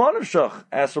 So Mimanav Shach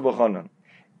asked Rabbi Chanan,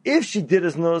 if she did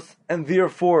his nus and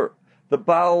therefore the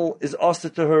Baal is usher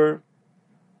to her,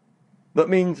 that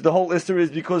means the whole isser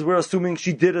is because we're assuming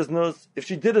she did his nus. If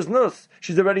she did his nus,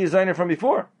 she's already a zayna from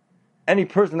before. Any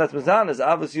person that's mizana is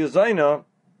obviously a zayna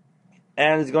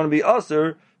and is going to be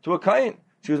usher to a kain.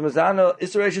 She was mizana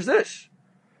isser ish.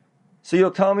 So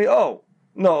you'll tell me, oh,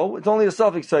 no, it's only a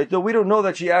suffix saita. We don't know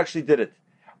that she actually did it.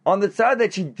 On the side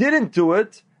that she didn't do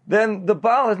it, then the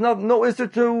Baal has no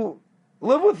isser to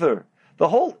live with her. The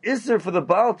whole isser for the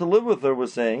Baal to live with her, we're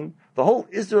saying, the whole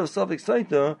isser of suffix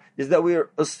saita is that we are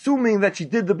assuming that she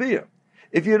did the biyah.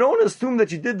 If you don't assume that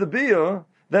she did the biyah,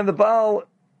 then the Baal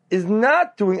is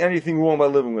not doing anything wrong by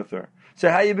living with her. So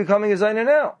how are you becoming a zayna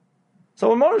now?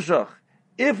 So in Marashach,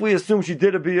 if we assume she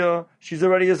did a biyah, she's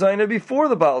already a zayna before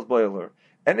the Baal's boil her.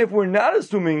 And if we're not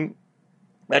assuming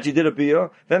that she did a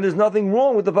biyah, then there's nothing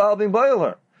wrong with the Baal being boil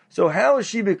her. So how is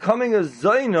she becoming a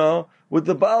zayna with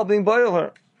the Baal being boil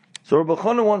her? So Rabbi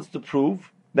Chanan wants to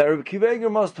prove that Rabbi Kiva Eger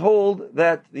must hold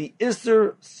that the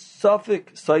Isser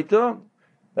suffix saita,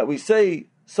 that we say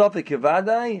suffix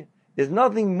kivadai, is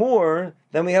nothing more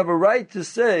than we have a right to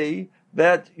say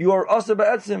that you are asa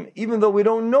ba'etzim, even though we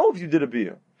don't know if you did a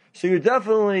biyah. So you're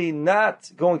definitely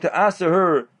not going to answer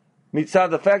her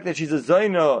mitzad the fact that she's a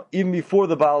zayna even before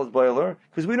the Baal is boiler,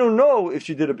 because we don't know if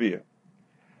she did a biyah.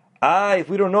 If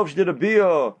we don't know if she did a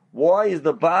biyah, why is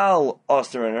the Baal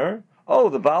usher in her? Oh,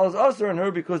 the Baal is usher in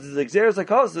her because it's exeres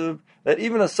hakasiv that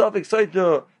even a suffix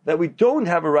saita that we don't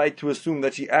have a right to assume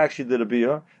that she actually did a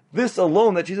biyah, this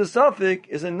alone that she's a suffix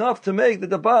is enough to make that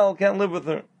the Baal can't live with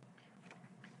her.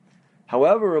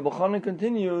 However, Rabbi Chanan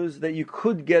continues that you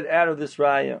could get out of this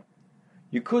raya.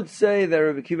 You could say that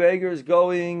Rabbi Kiva Eger is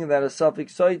going that a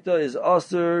suffix saita is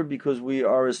usher because we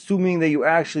are assuming that you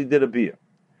actually did a biyah.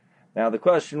 Now the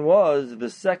question was, the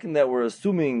second that we're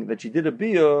assuming that she did a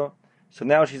biyah, so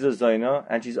now she's a zayna,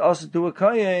 and she's usher to a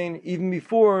kayin even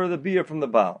before the biyah from the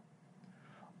Baal.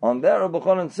 On that, Rabbi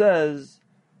Chanan says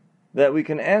that we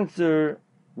can answer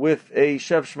with a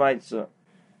Shev Shmaitza.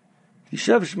 The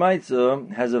Shev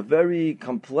Shmaitza has a very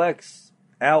complex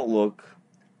outlook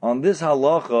on this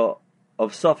halacha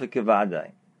of Safek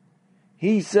Kivadai.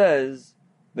 He says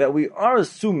that we are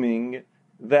assuming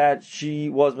that she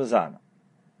was Mazana.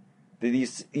 The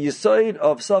Yesod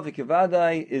of Safek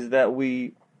Kivadai is that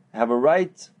we have a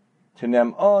right to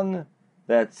nem on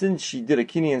that since she did a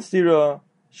kini and stira,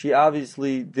 she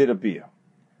obviously did a biyah.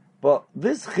 But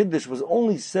this chiddush was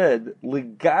only said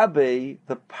ligabe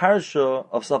the parsha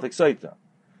of Safek Saita,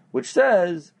 which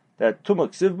says that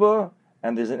tumak sivba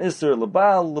and there's an isser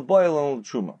lebal, leboil, and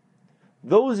letruma.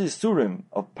 those isurim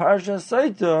of Parsha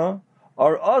Saita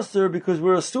are asur because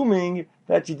we're assuming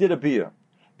that she did a biyah.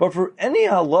 But for any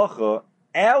halacha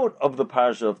out of the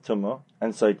Parsha of Tumah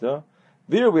and Saita,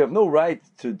 there we have no right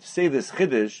to say this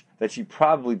chiddush that she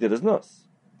probably did as nus.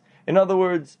 In other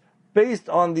words, based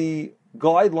on the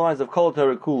guidelines of Kol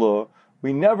Torah Kula,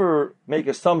 we never make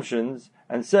assumptions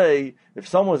and say if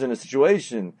someone's in a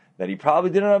situation that he probably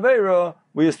did an Aveira,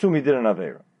 we assume he did an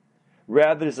Aveira.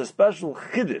 Rather, there's a special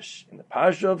chiddush in the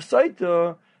Parsha of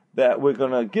Saita that we're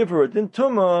going to give her a din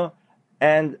tumah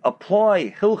and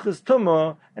apply hilchas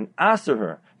tumah and aser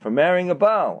her for marrying a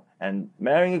Baal and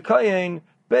marrying a Kayin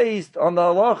based on the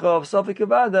halacha of Safek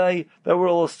Avadai that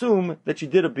we'll assume that she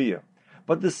did a biyah.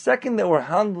 But the second that we're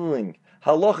handling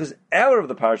halachas out of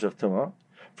the Parsha of Tumah,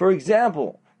 for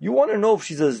example, you want to know if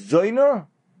she's a Zaina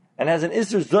and has an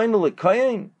Isser Zaina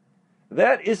L'Kayin,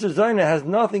 that Isser Zaina has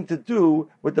nothing to do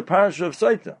with the Parsha of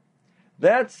Saita.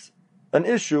 That's an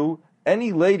issue.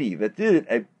 Any lady that did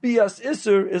a Bias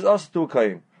Isser is also to a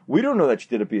Kayin. We don't know that she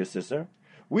did a Bias Isser.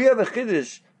 We have a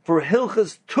Chiddush for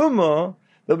Hilchas Tumah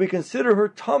that we consider her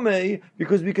Tameh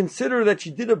because we consider that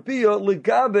she did a Biyah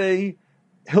Ligabe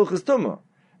Hilchas Tumah.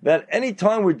 That any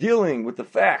time we're dealing with the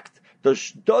fact,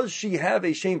 does she have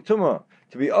a Shem Tumah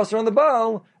to be Asr on the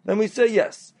Baal, then we say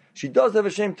yes. She does have a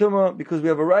Shem Tumah because we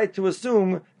have a right to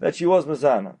assume that she was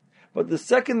Mazana. But the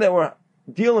second that we're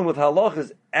dealing with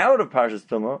halachas out of Parshas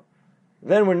Tumah,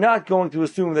 then we're not going to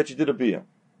assume that she did a Biyah.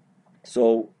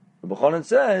 So, Rabbi Chanan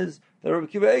says that Rabbi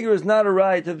Akiva Eiger is not a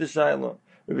right of the Shaila.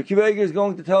 Rabbi Akiva Eiger is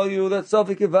going to tell you that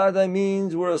Safek Avadai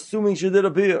means we're assuming she did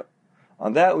a Biyah.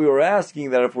 On that we were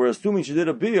asking that if we're assuming she did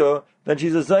a Biyah, then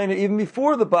she's a Zaina even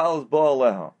before the Baal is Baal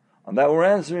Leha. On that we're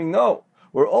answering no.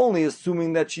 We're only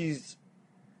assuming that she's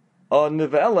a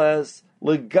Niveles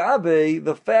Legabe,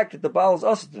 the fact that the Baal is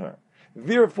Asad to her.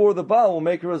 Therefore the Baal will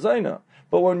make her a Zaina.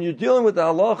 But when you're dealing with the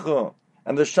halacha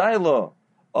and the shaila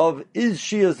of is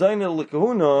she a Zaina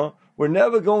L'Kahuna, we're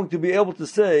never going to be able to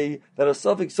say that a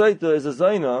Safek Saita is a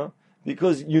Zaina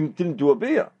because you didn't do a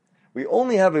Biyah. We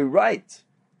only have a right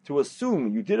to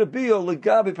assume you did a Biyah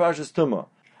Legabe Parshas Tumah.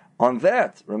 On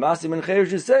that, Ramasi Ben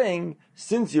Cherish is saying,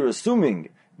 since you're assuming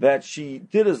that she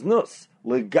did as nus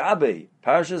Legabe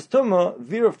Parshas Tumah,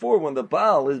 therefore when the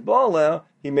Baal is Baaleh,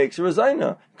 he makes her a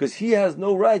Zaina, because he has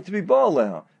no right to be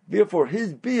Baaleh. Therefore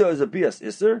his Biyah is a Biyas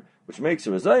Isser, which makes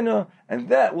her a Zaina, and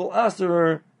that will answer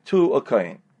her to a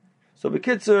Kain. So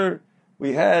B'Kitzur,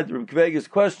 we had Rabbi Kvega's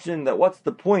question that what's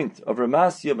the point of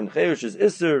Ramasi Ben Cherish's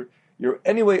Isser? You're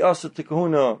anyway Asr to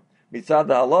Kahuna, mitzad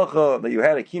the halacha that you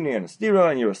had a Kinei and a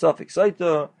Stira, and you're a Safek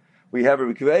Saita. We have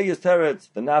Rabbi Kvega's teretz,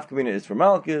 the nafkamina is for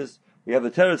Malchus. We have the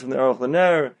teretz from the Aruch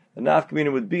LaNer, the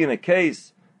nafkamina would be in a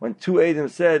case when two Eidim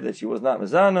said that she was not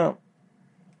Mazana.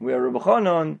 We have Rabbi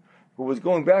Chanan, who was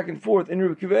going back and forth in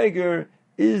Rabbi Kveger,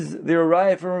 is there a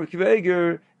raya from Rabbi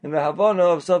Kveger in the Havana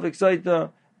of Safek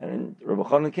Saita? And Rabbi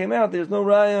Chanan came out, there's no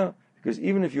raya, because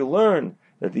even if you learn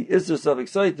that the Isser Safek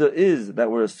Saita is that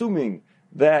we're assuming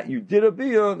that you did a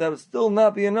Biyah, that would still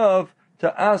not be enough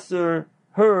to aser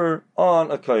her on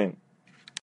a Kain.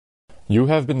 You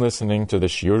have been listening to the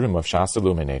Shiurim of Shas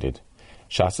Illuminated.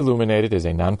 Shas Illuminated is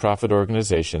a non-profit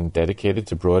organization dedicated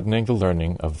to broadening the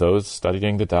learning of those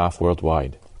studying the Daf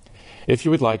worldwide. If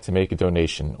you would like to make a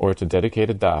donation or to dedicate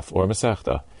a Daf or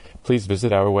Masechta, please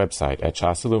visit our website at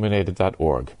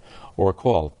shasilluminated.org or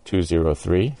call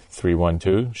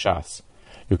 203-312-SHAS.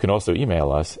 You can also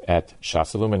email us at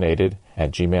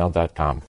shasilluminated@gmail.com.